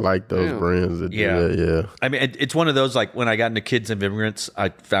fast. I like those brands that do that. Yeah. I mean, it's one of those like when I got into Kids and Immigrants, I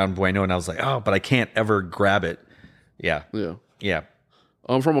found Bueno and I was like, oh, but I can't ever grab it. Yeah.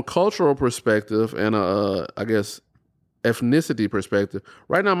 From a cultural perspective and I guess ethnicity perspective,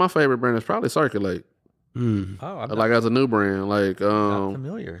 right now my favorite brand is probably Circulate. Oh, I'm like as a new brand, like not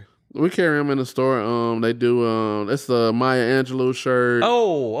familiar. We carry them in the store. They do. It's the Maya Angelou shirt.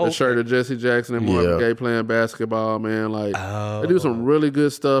 Oh, okay. The shirt of Jesse Jackson and Marvin Gaye playing basketball. Man, like they do some really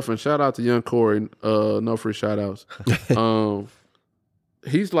good stuff. And shout out to Young Corey. No free shout outs.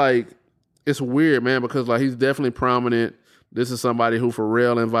 He's like, it's weird, man, because like he's definitely prominent. This is somebody who for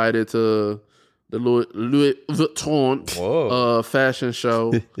real invited to the Louis Vuitton fashion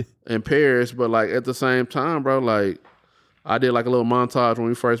show in Paris. But like at the same time, bro, like. I did like a little montage when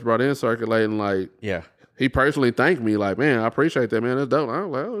we first brought in Circulating. Like, he personally thanked me. Like, man, I appreciate that, man. That's dope. I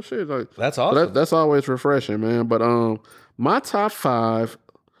was like, oh shit, like that's awesome. So that's always refreshing, man. But my top 5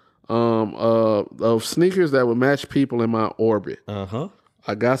 of sneakers that would match people in my orbit.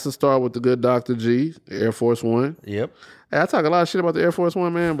 I got to start with the good Dr. G, Air Force One. Yep. Hey, I talk a lot of shit about the Air Force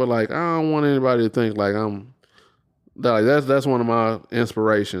One, man. But like, I don't want anybody to think like that's one of my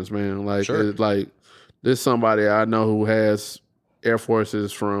inspirations, man. Like, sure. This is somebody I know who has Air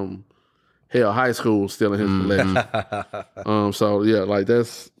Forces from high school still in his collection. So yeah, like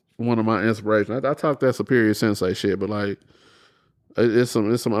that's one of my inspirations. I talk that Superior Sensei shit, but like it's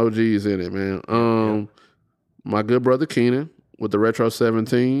some OGs in it, man. My good brother Keenan with the Retro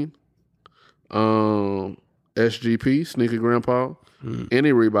 17. SGP, Sneaker Grandpa.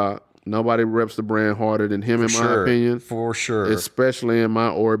 Any Reebok. Nobody reps the brand harder than him, in my opinion. For sure. Especially in my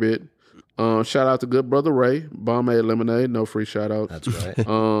orbit. Shout out to good brother Ray, Bombay Lemonade, no free shout outs. That's right.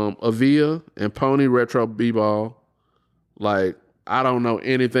 Avia and Pony Retro B-Ball. Like, I don't know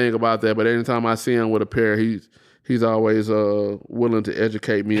anything about that, but anytime I see him with a pair, he's always willing to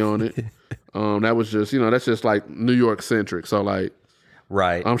educate me on it. That was just, that's just like New York centric. So like,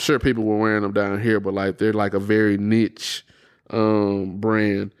 right. I'm sure people were wearing them down here, but like they're like a very niche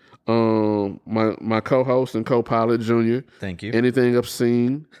brand. My co-host and co-pilot Junior. Thank you. Anything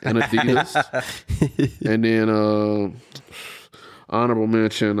Obscene and Adidas. And then honorable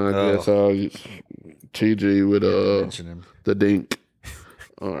mention, I guess TG with the Dink.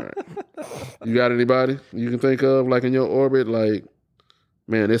 All right. You got anybody you can think of like in your orbit? Like,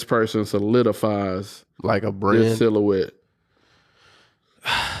 man, this person solidifies like a brand this silhouette.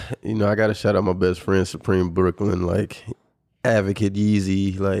 I gotta shout out my best friend Supreme Brooklyn, like Advocate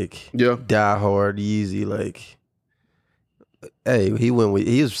Yeezy, like Die Hard Yeezy, like hey, he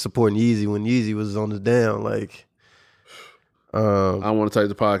was supporting Yeezy when Yeezy was on the down, like I want to take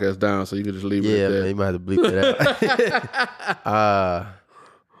the podcast down so you can just leave it at that. Yeah, you might have to bleep it out.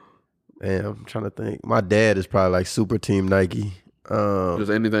 Damn, I'm trying to think. My dad is probably like super team Nike.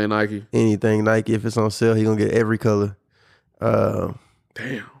 Just anything Nike? Anything Nike. If it's on sale, he gonna get every color. Damn.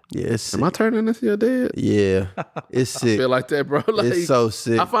 Yeah, it's sick. Am I turning this your dad? Yeah, it's I sick. feel like that, bro. Like, It's so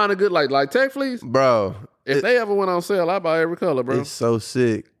sick, I find a good like Tech Fleece. bro. If they ever went on sale, I buy every color, bro. It's so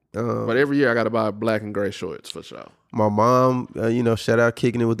sick. But every year I gotta buy black and gray shorts for sure. My mom, shout out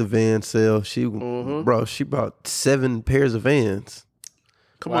Kicking It with the Van sale. She, bro, she bought 7 pairs of Vans.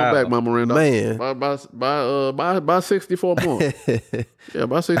 Come on back, Mama Randolph. Man. Buy 64 more. Yeah,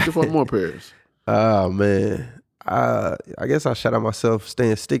 buy 64 more pairs. Oh man, I guess I shout out myself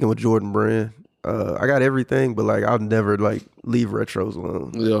sticking with Jordan brand. I got everything, but like I'll never like leave retros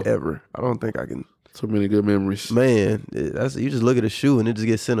alone ever. I don't think I can. So many good memories. Man, that's you just look at a shoe and it just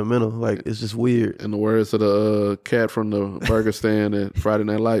gets sentimental. Like it's just weird. In the words of the cat from the burger stand at Friday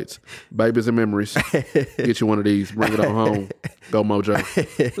Night Lights, babies and memories. Get you one of these. Bring it on home. Go Mojo.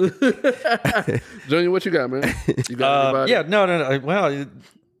 Junior, what you got, man? You got anybody? Yeah, no. Well,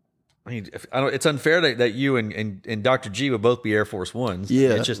 I mean, it's unfair that you and Dr. G would both be Air Force Ones. Yeah.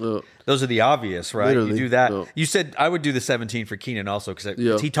 It's just, those are the obvious, right? Literally. You do that. No. You said I would do the 17 for Keenan also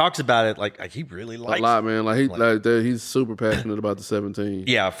because he talks about it like he really likes a lot, man. He's super passionate about the 17.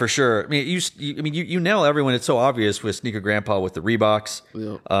 Yeah, for sure. I mean, you nail everyone. It's so obvious with Sneaker Grandpa with the Reeboks.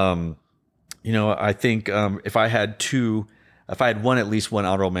 Yeah. I think if I had at least one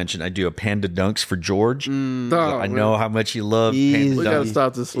honorable mention, I'd do a Panda Dunks for George. I know how much he loved Panda We Dunks. gotta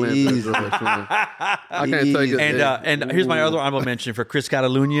stop this slant. I can't take it. And here's my other honorable mention for Chris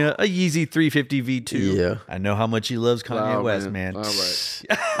Catalunya, a Yeezy 350 V2. Yeah. I know how much he loves Kanye West, man. All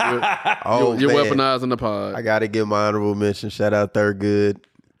right. Oh, You're man. weaponizing the pod. I gotta give my honorable mention. Shout out Thurgood.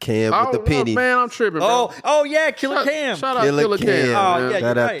 Cam with the penny. Man, I'm tripping, bro. Oh yeah, Killer Cam. Shout out Killer Cam. Oh, man. yeah, Shout you're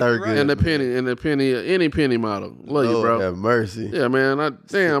out right, Thurgood. you're right. And the penny, any penny model. Love you, Lord bro. have mercy. Yeah, man.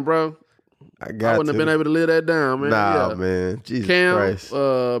 Damn, bro. I I got wouldn't have been able to live that down, man. Nah, Yeah. man. Jesus Cam, Christ.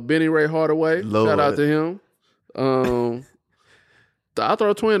 Benny Ray Hardaway. Lord. Shout out to him. I'll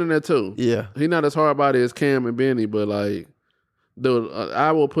throw a twin in there too. Yeah. He not as hard body as Cam and Benny, but like, dude,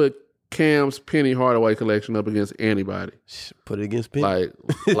 I will put Cam's Penny Hardaway collection up against anybody. Put it against Penny.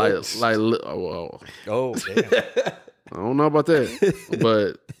 Oh, damn. I don't know about that,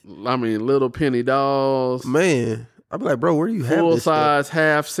 but I mean, little penny dolls, Man. I'd be like, bro, where do you have full this stuff? size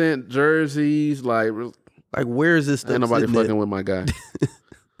half-cent jerseys, like Like, where is this stuff? ain't nobody sitting at? fucking with my guy.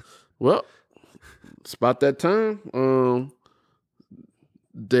 Well, it's about that time.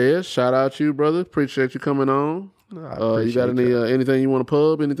 Des, shout out to you, brother. Appreciate you coming on. You got anything you want to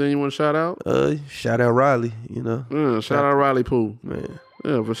pub? Anything you want to shout out? Shout out Riley, Yeah, shout out Riley Poole. Man.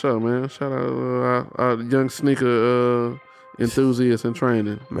 Yeah, for sure, man. Shout out our young sneaker enthusiast in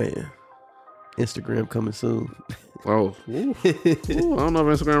training. Man. Instagram coming soon. Oh, ooh. Ooh, I don't know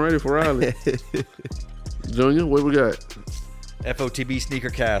if Instagram ready for Riley. Junior, what we got? FOTB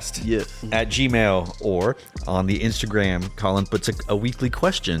Sneakercast Yes. at Gmail or on the Instagram. Colin puts a weekly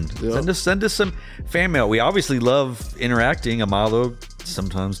question. Yep. Send us some fan mail. We obviously love interacting. Amalo,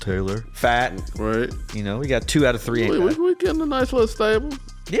 sometimes Taylor, Fat. Right. We got 2 out of 3. Ain't bad. We getting a nice little stable.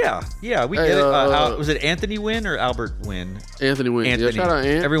 Yeah, we Hey, get it. Was it Anthony Wynn or Albert Wynn? Anthony Wynn. Anthony. Yeah, shout out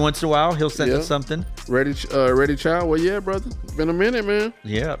Ant. Every once in a while, he'll send Yeah. us something. Ready Child. Well, yeah, brother. Been a minute, man.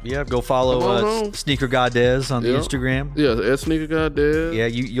 Yeah. Go Come follow on. Sneaker Godez on the Yeah. Instagram. Yeah, at Sneaker God Dead. Yeah,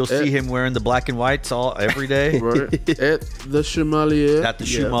 you'll see him wearing the black and whites every day. Right. At the Chevalier. At the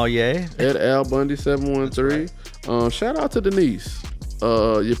Chumalier. At Al Bundy 713. Shout out to Denise.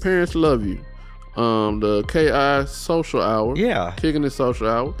 Your parents love you. The KI Social Hour. Yeah. Kicking the Social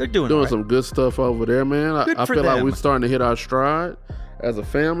Hour. They're doing all right. some good stuff over there, man. Good I for feel like them. we're starting to hit our stride as a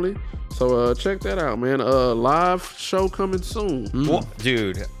family. So check that out, man. Live show coming soon. Well,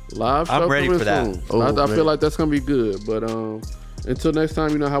 dude, Live show I'm ready coming for that. soon. Oh, I man. feel like that's gonna be good. But until next time,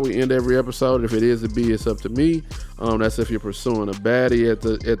 you know how we end every episode. If it is to be, it's up to me. That's if you're pursuing a baddie at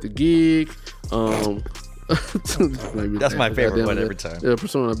the gig. That's my favorite one every time. Yeah,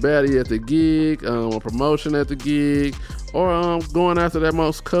 pursuing a baddie at the gig, a promotion at the gig, or going after that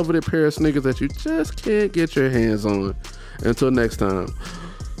most coveted pair of sneakers that you just can't get your hands on. Until next time,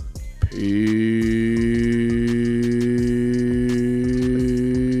 peace.